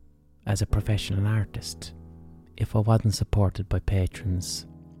full-time as a professional artist. If I wasn't supported by patrons,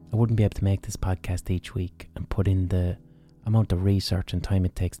 I wouldn't be able to make this podcast each week and put in the amount of research and time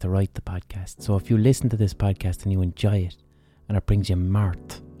it takes to write the podcast. So if you listen to this podcast and you enjoy it and it brings you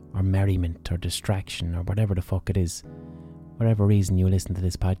mirth or merriment or distraction or whatever the fuck it is, whatever reason you listen to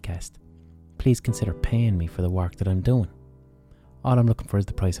this podcast, please consider paying me for the work that I'm doing. All I'm looking for is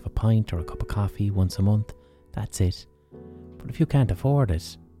the price of a pint or a cup of coffee once a month. That's it. But if you can't afford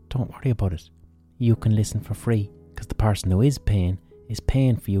it, don't worry about it. You can listen for free, because the person who is paying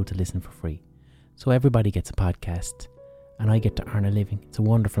for you to listen for free. So everybody gets a podcast, and I get to earn a living. It's a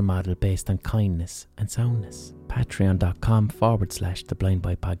wonderful model based on kindness and soundness. Patreon.com/The Blind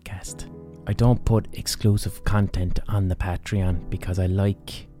Boy Podcast. I don't put exclusive content on the Patreon because I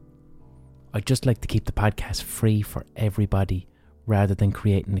just like to keep the podcast free for everybody rather than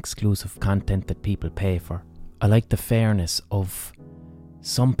creating exclusive content that people pay for. I like the fairness of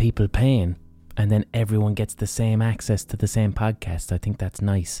some people paying and then everyone gets the same access to the same podcast. I think that's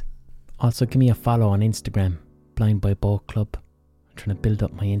nice. Also, give me a follow on Instagram, Blind Boy Boat Club. I'm trying to build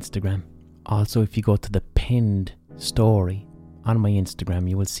up my Instagram. Also, if you go to the pinned story on my Instagram,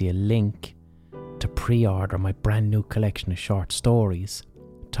 you will see a link to pre-order my brand new collection of short stories,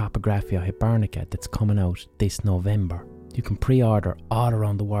 Topographia Hibernica, that's coming out this November. You can pre-order all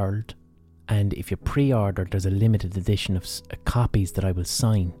around the world, and if you pre-order, there's a limited edition of copies that I will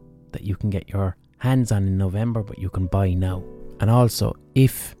sign that you can get your hands on in November, but you can buy now. And also,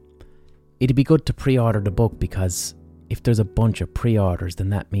 it'd be good to pre-order the book, because if there's a bunch of pre-orders, then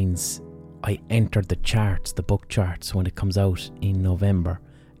that means I entered the charts, the book charts, when it comes out in November,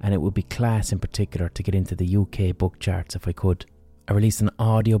 and it would be class in particular to get into the UK book charts if I could. I released an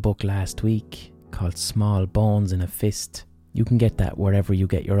audiobook last week called Small Bones in a Fist. You can get that wherever you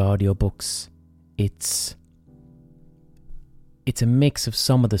get your audiobooks. It's a mix of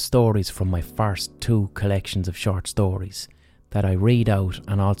some of the stories from my first 2 collections of short stories that I read out,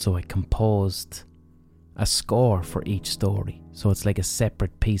 and also I composed a score for each story. So it's like a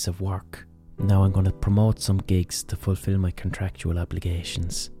separate piece of work. Now I'm going to promote some gigs to fulfill my contractual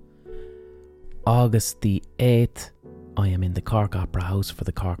obligations. August the 8th, I am in the Cork Opera House for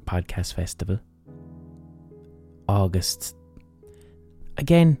the Cork Podcast Festival. August,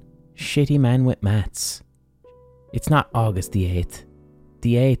 again, shitty man with maths. It's not August the 8th.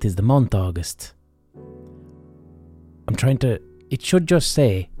 The 8th is the month August. It should just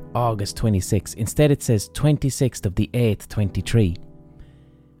say August 26th. Instead it says 26th of the 8th, 23.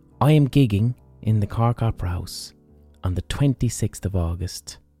 I am gigging in the Cork Opera House on the 26th of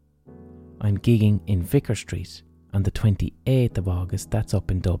August. I'm gigging in Vicar Street on the 28th of August. That's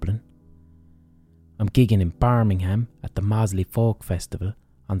up in Dublin. I'm gigging in Birmingham at the Mosley Folk Festival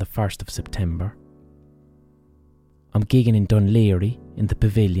on the 1st of September. I'm gigging in Dunleary in the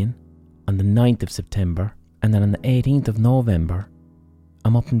Pavilion on the 9th of September. And then on the 18th of November,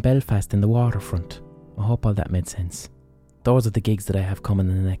 I'm up in Belfast in the Waterfront. I hope all that made sense. Those are the gigs that I have coming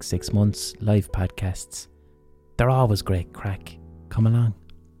in the next 6 months. Live podcasts. They're always great crack. Come along.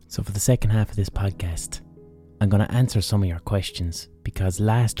 So for the second half of this podcast, I'm going to answer some of your questions, because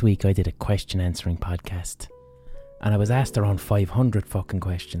last week I did a question answering podcast and I was asked around 500 fucking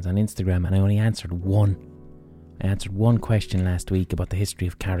questions on Instagram, and I only answered one. I answered one question last week about the history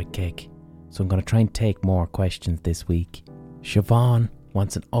of carrot cake. So I'm going to try and take more questions this week. Siobhan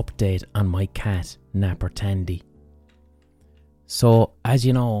wants an update on my cat, Napper Tandy. So, as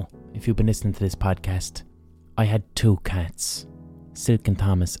you know, if you've been listening to this podcast, I had 2 cats, Silk and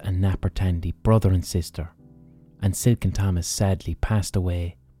Thomas and Napper Tandy, brother and sister. And Silk and Thomas sadly passed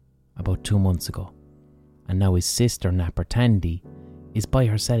away about 2 months ago. And now his sister, Napper Tandy, is by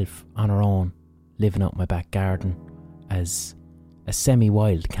herself on her own, living out my back garden as a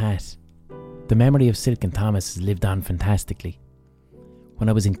semi-wild cat. The memory of Silk and Thomas has lived on fantastically. When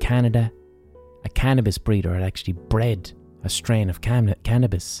I was in Canada, a cannabis breeder had actually bred a strain of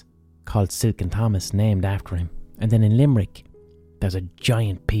cannabis called Silk and Thomas, named after him. And then in Limerick, there's a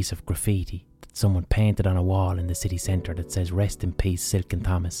giant piece of graffiti that someone painted on a wall in the city centre that says, "Rest in peace, Silk and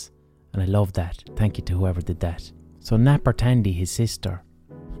Thomas." And I love that. Thank you to whoever did that. So Napper Tandy, his sister,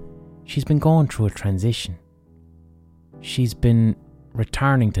 she's been going through a transition. She's been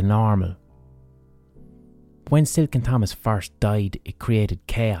returning to normal. When Silk and Thomas first died, it created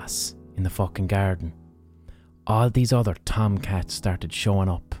chaos in the fucking garden. All these other tomcats started showing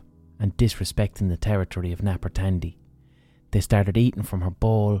up and disrespecting the territory of Napper Tandy. They started eating from her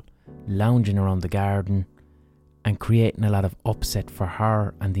bowl, lounging around the garden, and creating a lot of upset for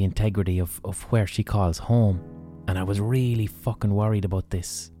her and the integrity of where she calls home. And I was really fucking worried about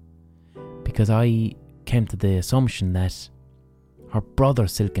this, because I came to the assumption that her brother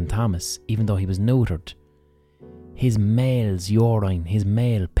Silk and Thomas, even though he was neutered, his male's urine, his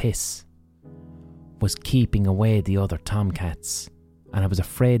male piss, was keeping away the other tomcats And I was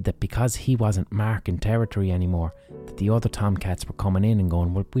afraid that because he wasn't marking territory anymore, that the other tomcats were coming in and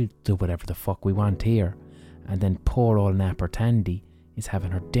going, well, we'll do whatever the fuck we want here. And then poor old Napper Tandy is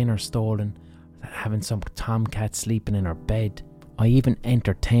having her dinner stolen, having some tomcat sleeping in her bed. I even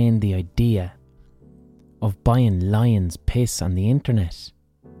entertained the idea of buying lion's piss on the internet.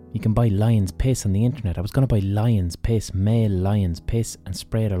 You can buy lion's piss on the internet. I was going to buy lion's piss, male lion's piss, and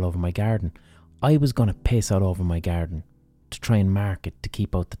spray it all over my garden. I was going to piss all over my garden to try and mark it to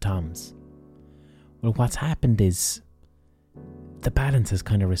keep out the toms. Well, what's happened is the balance is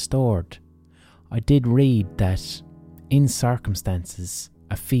kind of restored. I did read that in circumstances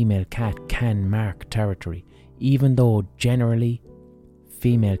a female cat can mark territory, even though generally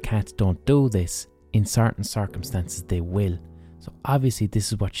female cats don't do this. In certain circumstances they will. So obviously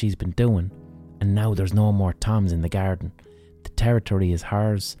this is what she's been doing, and now there's no more toms in the garden. The territory is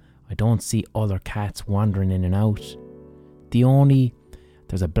hers. I don't see other cats wandering in and out.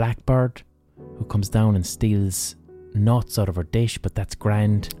 There's a blackbird who comes down and steals nuts out of her dish, but that's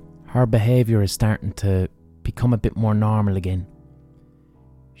grand. Her behaviour is starting to become a bit more normal again.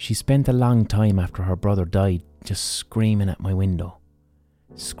 She spent a long time after her brother died just screaming at my window.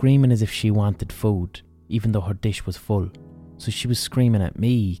 Screaming as if she wanted food, even though her dish was full. So she was screaming at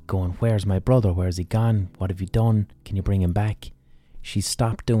me, going, where's my brother? Where's he gone? What have you done? Can you bring him back? She's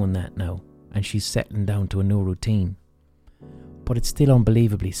stopped doing that now, and she's settling down to a new routine. But it's still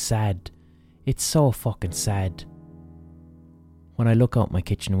unbelievably sad. It's so fucking sad when I look out my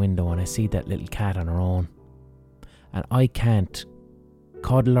kitchen window and I see that little cat on her own. And I can't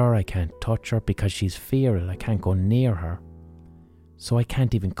cuddle her, I can't touch her because she's feral. I can't go near her. So I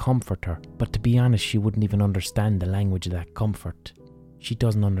can't even comfort her. But to be honest, she wouldn't even understand the language of that comfort. She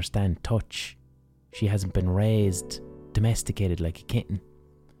doesn't understand touch. She hasn't been raised, domesticated like a kitten.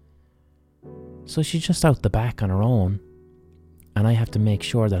 So she's just out the back on her own, and I have to make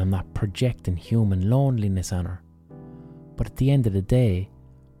sure that I'm not projecting human loneliness on her. But at the end of the day,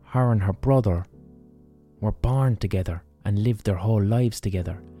 her and her brother were born together and lived their whole lives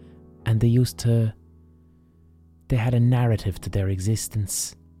together, and they had a narrative to their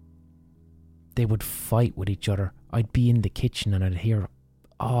existence. They would fight with each other. I'd be in the kitchen and I'd hear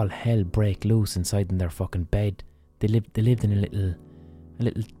all hell break loose inside in their fucking bed. They lived in a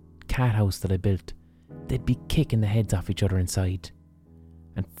little cat house that I built. They'd be kicking the heads off each other inside,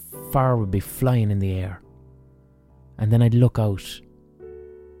 and fire would be flying in the air. And then I'd look out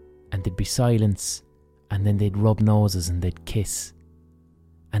and there'd be silence, and then they'd rub noses and they'd kiss,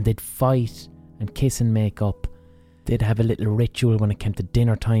 and they'd fight and kiss and make up. They'd have a little ritual when it came to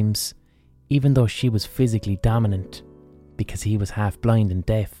dinner times, even though she was physically dominant because he was half blind and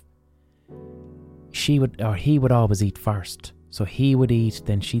deaf. He would always eat first. So he would eat,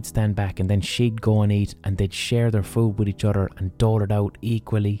 then she'd stand back, and then she'd go and eat, and they'd share their food with each other and dole it out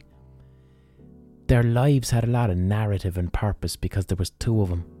equally. Their lives had a lot of narrative and purpose because there was two of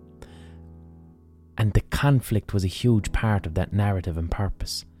them. And the conflict was a huge part of that narrative and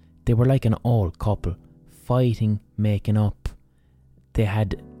purpose. They were like an old couple, fighting, making up. They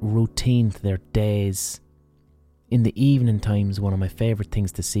had routine to their days. In the evening times, one of my favourite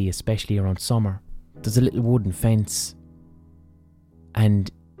things to see, especially around summer, there's a little wooden fence.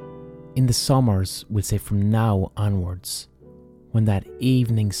 And in the summers, we'll say from now onwards, when that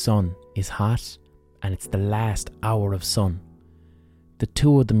evening sun is hot and it's the last hour of sun, the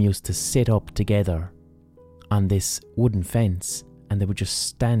two of them used to sit up together on this wooden fence, and they would just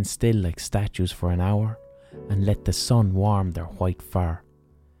stand still like statues for an hour and let the sun warm their white fur.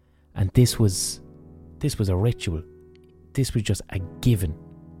 And this was a ritual. This was just a given.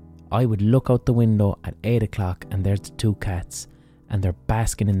 I would look out the window at 8 o'clock and there's the two cats, and they're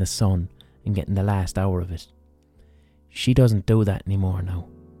basking in the sun and getting the last hour of it. She doesn't do that anymore now.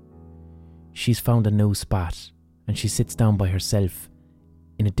 She's found a new spot, and she sits down by herself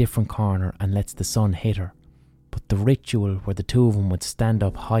in a different corner and lets the sun hit her. But the ritual where the two of them would stand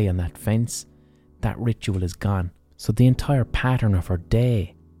up high on that fence, that ritual is gone. So the entire pattern of her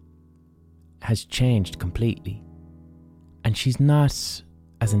day has changed completely. And she's not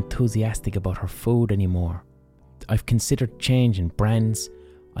as enthusiastic about her food anymore. I've considered changing brands.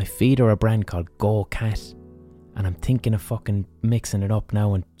 I feed her a brand called Go Cat, and I'm thinking of fucking mixing it up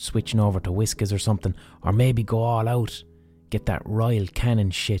now and switching over to Whiskas or something, or maybe go all out, get that Royal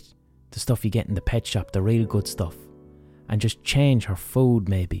Canin shit, the stuff you get in the pet shop, the real good stuff, and just change her food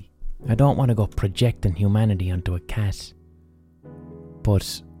maybe. I don't want to go projecting humanity onto a cat,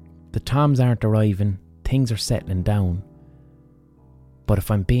 but the toms aren't arriving, things are settling down. But if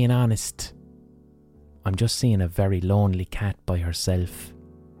I'm being honest, I'm just seeing a very lonely cat by herself,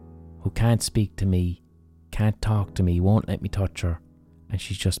 who can't speak to me, can't talk to me, won't let me touch her, and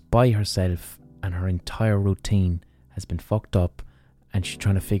she's just by herself, and her entire routine has been fucked up, and she's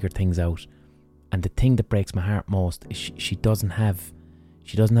trying to figure things out. And the thing that breaks my heart most is she doesn't have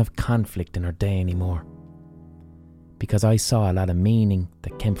conflict in her day anymore. Because I saw a lot of meaning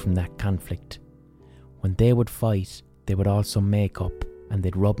that came from that conflict. When they would fight, they would also make up, and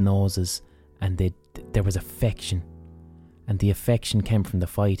they'd rub noses, and there was affection. And the affection came from the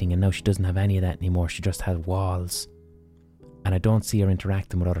fighting, and now she doesn't have any of that anymore. She just has walls. And I don't see her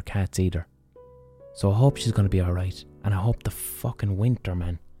interacting with other cats either. So I hope she's going to be alright. And I hope the fucking winter,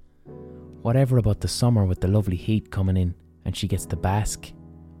 man. Whatever about the summer with the lovely heat coming in and she gets to bask.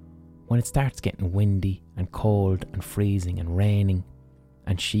 When it starts getting windy and cold and freezing and raining,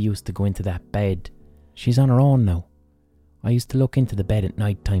 and she used to go into that bed. She's on her own now. I used to look into the bed at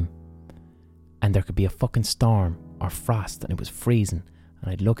night time, and there could be a fucking storm or frost and it was freezing,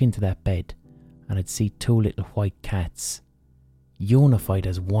 and I'd look into that bed and I'd see two little white cats unified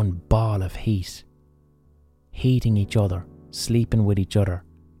as one ball of heat, heating each other, sleeping with each other,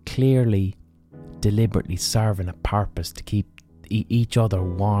 clearly, deliberately serving a purpose to keep each other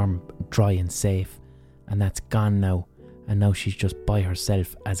warm, dry and safe. And that's gone now, and now she's just by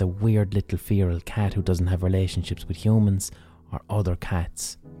herself as a weird little feral cat who doesn't have relationships with humans or other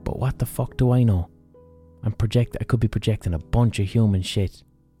cats. But what the fuck do I know? I could be projecting a bunch of human shit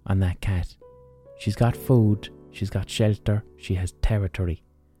on that cat. She's got food, she's got shelter, she has territory.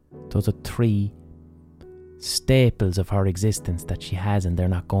 Those are three staples of her existence that she has, and they're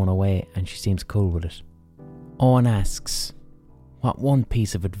not going away, and she seems cool with it. Owen asks, what one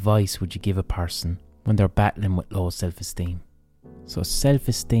piece of advice would you give a person when they're battling with low self-esteem? So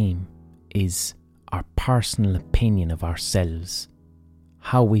self-esteem is our personal opinion of ourselves,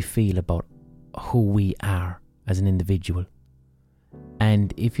 how we feel about who we are as an individual.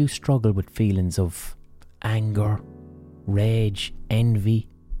 And if you struggle with feelings of anger, rage, envy,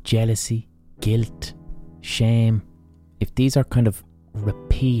 jealousy, guilt, shame, if these are kind of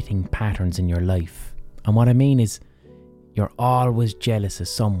repeating patterns in your life, and what I mean is you're always jealous of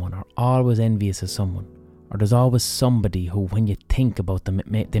someone or always envious of someone, or there's always somebody who, when you think about them,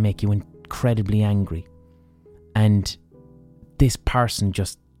 they make you incredibly angry, and this person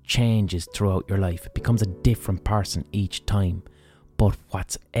just changes throughout your life. It becomes a different person each time, but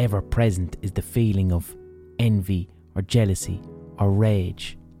what's ever present is the feeling of envy or jealousy or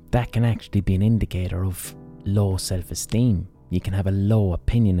rage. That can actually be an indicator of low self-esteem. You can have a low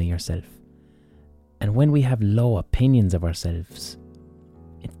opinion of yourself. And when we have low opinions of ourselves,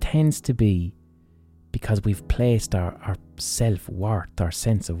 it tends to be because we've placed our self-worth, our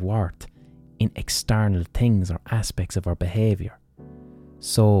sense of worth, in external things or aspects of our behaviour.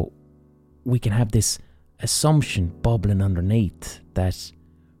 So we can have this assumption bubbling underneath that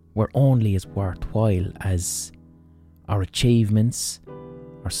we're only as worthwhile as our achievements,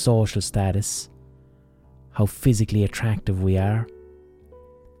 our social status, how physically attractive we are,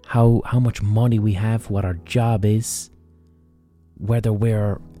 how much money we have, what our job is, whether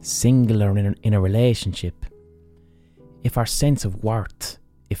we're single or in a relationship. If our sense of worth,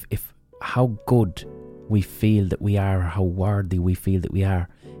 if how good we feel that we are, or how worthy we feel that we are,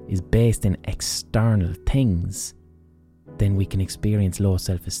 is based in external things, then we can experience low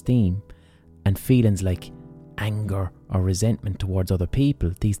self-esteem, and feelings like anger or resentment towards other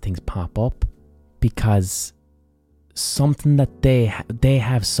people. These things pop up because something that they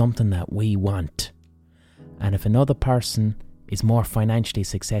have something that we want, and if another person is more financially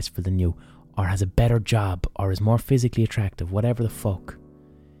successful than you, or has a better job, or is more physically attractive, whatever the fuck,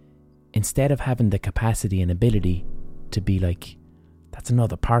 instead of having the capacity and ability to be like, that's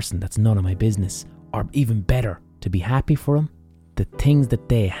another person, that's none of my business, or even better, to be happy for them, the things that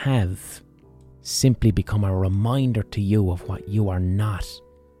they have simply become a reminder to you of what you are not.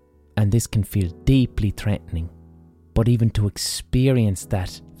 And this can feel deeply threatening. But even to experience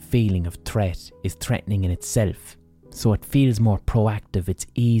that feeling of threat is threatening in itself. So it feels more proactive. It's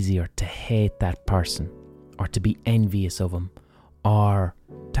easier to hate that person, or to be envious of him, or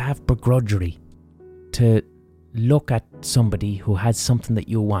to have begrudgery, to look at somebody who has something that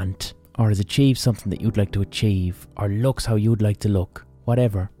you want, or has achieved something that you'd like to achieve, or looks how you'd like to look,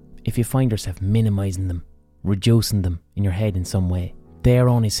 whatever. If you find yourself minimising them, reducing them in your head in some way, they're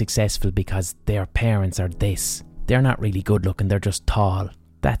only successful because their parents are this. They're not really good looking, they're just tall.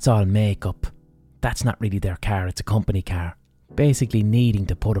 That's all makeup. That's not really their car, it's a company car. Basically needing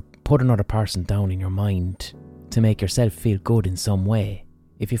to put another person down in your mind to make yourself feel good in some way.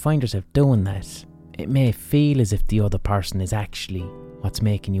 If you find yourself doing that, it may feel as if the other person is actually what's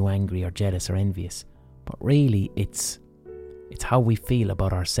making you angry or jealous or envious. But really, it's how we feel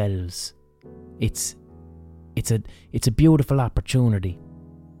about ourselves. It's It's a beautiful opportunity.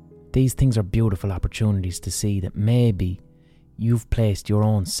 These things are beautiful opportunities to see that maybe you've placed your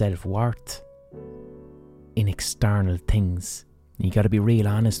own self-worth in external things. You got to be real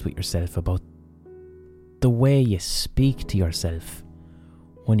honest with yourself about the way you speak to yourself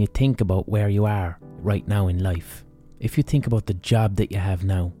when you think about where you are right now in life. If you think about the job that you have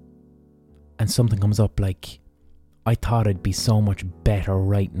now, and something comes up like, I thought I'd be so much better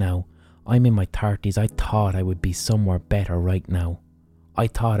right now. I'm in my 30s. I thought I would be somewhere better right now. I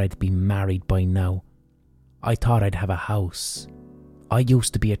thought I'd be married by now. I thought I'd have a house. I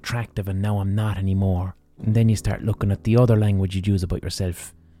used to be attractive and now I'm not anymore. And then you start looking at the other language you'd use about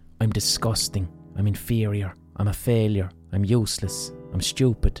yourself. I'm disgusting. I'm inferior. I'm a failure. I'm useless. I'm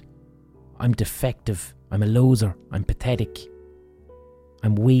stupid. I'm defective. I'm a loser. I'm pathetic.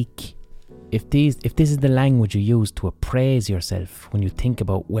 I'm weak. If this is the language you use to appraise yourself when you think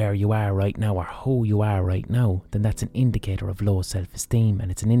about where you are right now or who you are right now, then that's an indicator of low self-esteem,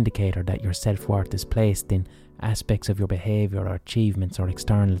 and it's an indicator that your self-worth is placed in aspects of your behaviour or achievements or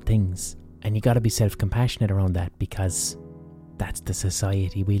external things. And you got to be self-compassionate around that, because that's the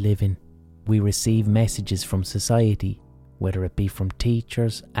society we live in. We receive messages from society, whether it be from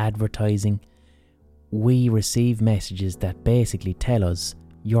teachers, advertising. We receive messages that basically tell us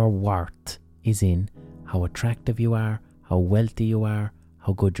your worth is in how attractive you are, how wealthy you are,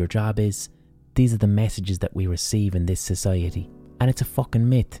 how good your job is. These are the messages that we receive in this society. And it's a fucking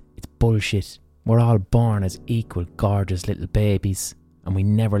myth. It's bullshit. We're all born as equal, gorgeous little babies, and we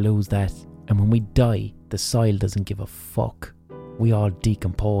never lose that. And when we die, the soil doesn't give a fuck. We all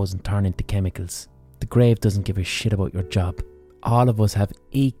decompose and turn into chemicals. The grave doesn't give a shit about your job. All of us have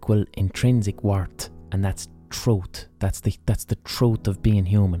equal intrinsic worth, and that's truth. That's the truth of being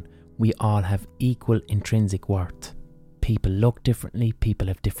human. We all have equal intrinsic worth. People look differently, people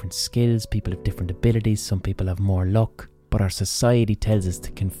have different skills, people have different abilities, some people have more luck, but our society tells us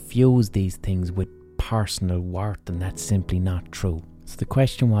to confuse these things with personal worth, and that's simply not true. So the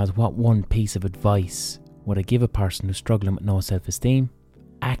question was, what one piece of advice would I give a person who's struggling with no self-esteem?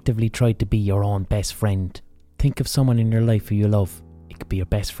 Actively try to be your own best friend. Think of someone in your life who you love. It could be your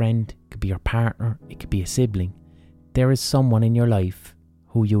best friend, it could be your partner, it could be a sibling. There is someone in your life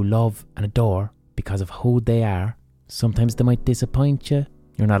who you love and adore because of who they are. Sometimes they might disappoint you.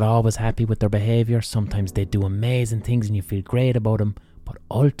 You're not always happy with their behaviour. Sometimes they do amazing things and you feel great about them. But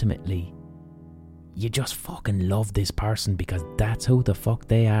ultimately, you just fucking love this person because that's who the fuck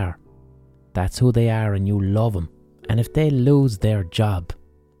they are. That's who they are, and you love them. And if they lose their job,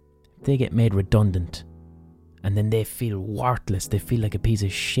 if they get made redundant, and then they feel worthless, they feel like a piece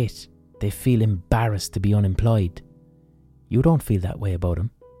of shit, they feel embarrassed to be unemployed, you don't feel that way about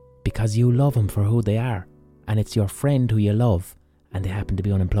them because you love them for who they are, and it's your friend who you love and they happen to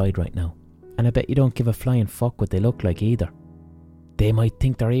be unemployed right now. And I bet you don't give a flying fuck what they look like either. They might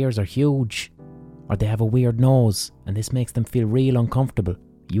think their ears are huge, or they have a weird nose and this makes them feel real uncomfortable.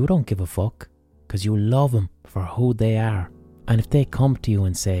 You don't give a fuck because you love them for who they are. And if they come to you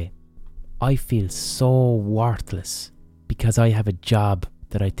and say, I feel so worthless because I have a job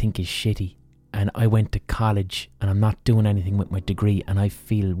that I think is shitty, and I went to college and I'm not doing anything with my degree and I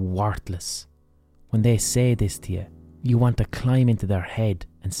feel worthless. When they say this to you, you want to climb into their head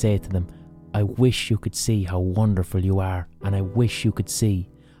and say to them, I wish you could see how wonderful you are, and I wish you could see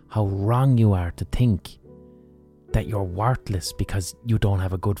how wrong you are to think that you're worthless because you don't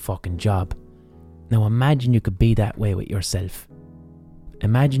have a good fucking job. Now imagine you could be that way with yourself.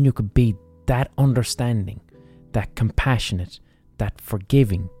 Imagine you could be that understanding, that compassionate, that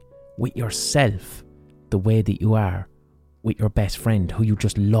forgiving with yourself the way that you are with your best friend who you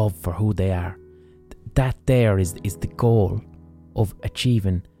just love for who they are. That there is the goal of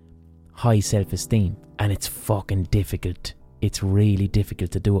achieving high self-esteem, and it's fucking difficult. It's really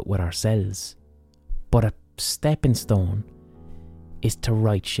difficult to do it with ourselves. But a stepping stone is to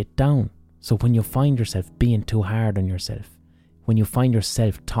write shit down. So when you find yourself being too hard on yourself, when you find your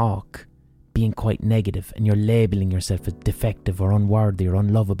self-talk being quite negative and you're labelling yourself as defective or unworthy or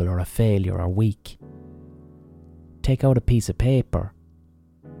unlovable or a failure or weak, take out a piece of paper,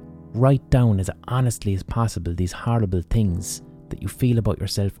 write down as honestly as possible these horrible things that you feel about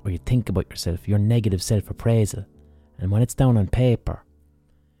yourself or you think about yourself, your negative self-appraisal. And when it's down on paper,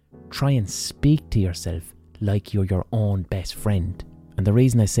 try and speak to yourself like you're your own best friend. And the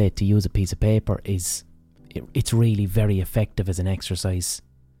reason I say to use a piece of paper is it's really very effective as an exercise.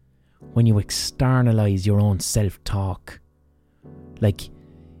 When you externalise your own self-talk, like,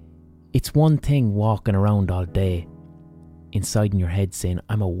 it's one thing walking around all day inside in your head saying,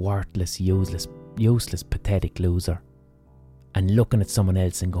 I'm a worthless, useless, pathetic loser. and looking at someone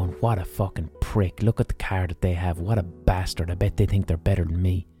else and going, what a fucking prick, look at the car that they have, what a bastard, I bet they think they're better than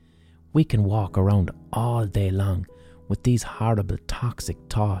me. We can walk around all day long with these horrible toxic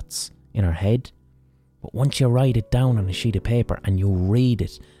thoughts in our head, but once you write it down on a sheet of paper and you read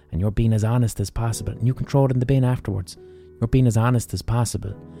it and you're being as honest as possible, and you can throw it in the bin afterwards, you're being as honest as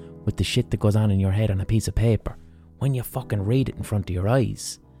possible with the shit that goes on in your head on a piece of paper, when you fucking read it in front of your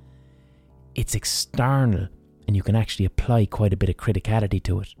eyes, it's external and you can actually apply quite a bit of criticality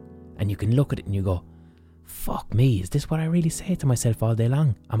to it, and you can look at it and you go, fuck me, is this what I really say to myself all day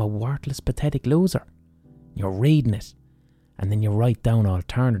long? I'm a worthless, pathetic loser. You're reading it, and then you write down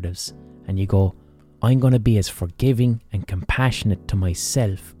alternatives, and you go, I'm going to be as forgiving and compassionate to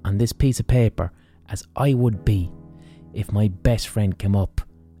myself on this piece of paper as I would be if my best friend came up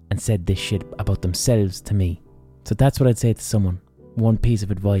and said this shit about themselves to me. So that's what I'd say to someone. One piece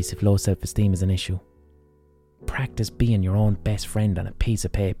of advice if low self-esteem is an issue. Practice being your own best friend on a piece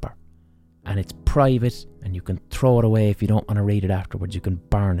of paper. And it's private, and you can throw it away if you don't want to read it afterwards. You can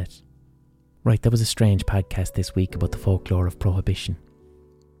burn it. Right, that was a strange podcast this week about the folklore of prohibition.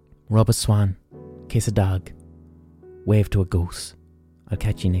 Rub a swan, kiss a dog, wave to a goose. I'll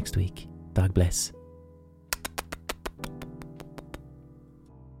catch you next week. Dog bless.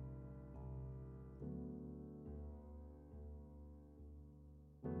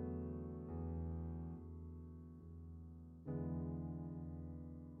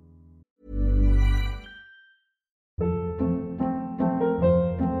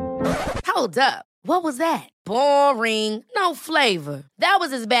 Hold up. What was that? Boring. No flavor. That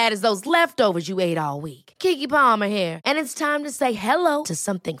was as bad as those leftovers you ate all week. Keke Palmer here. And it's time to say hello to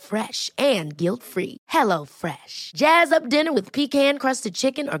something fresh and guilt-free. Hello Fresh. Jazz up dinner with pecan-crusted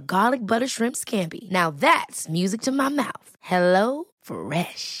chicken or garlic butter shrimp scampi. Now that's music to my mouth. Hello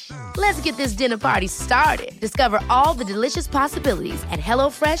Fresh. Let's get this dinner party started. Discover all the delicious possibilities at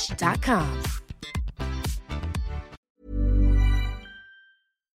HelloFresh.com.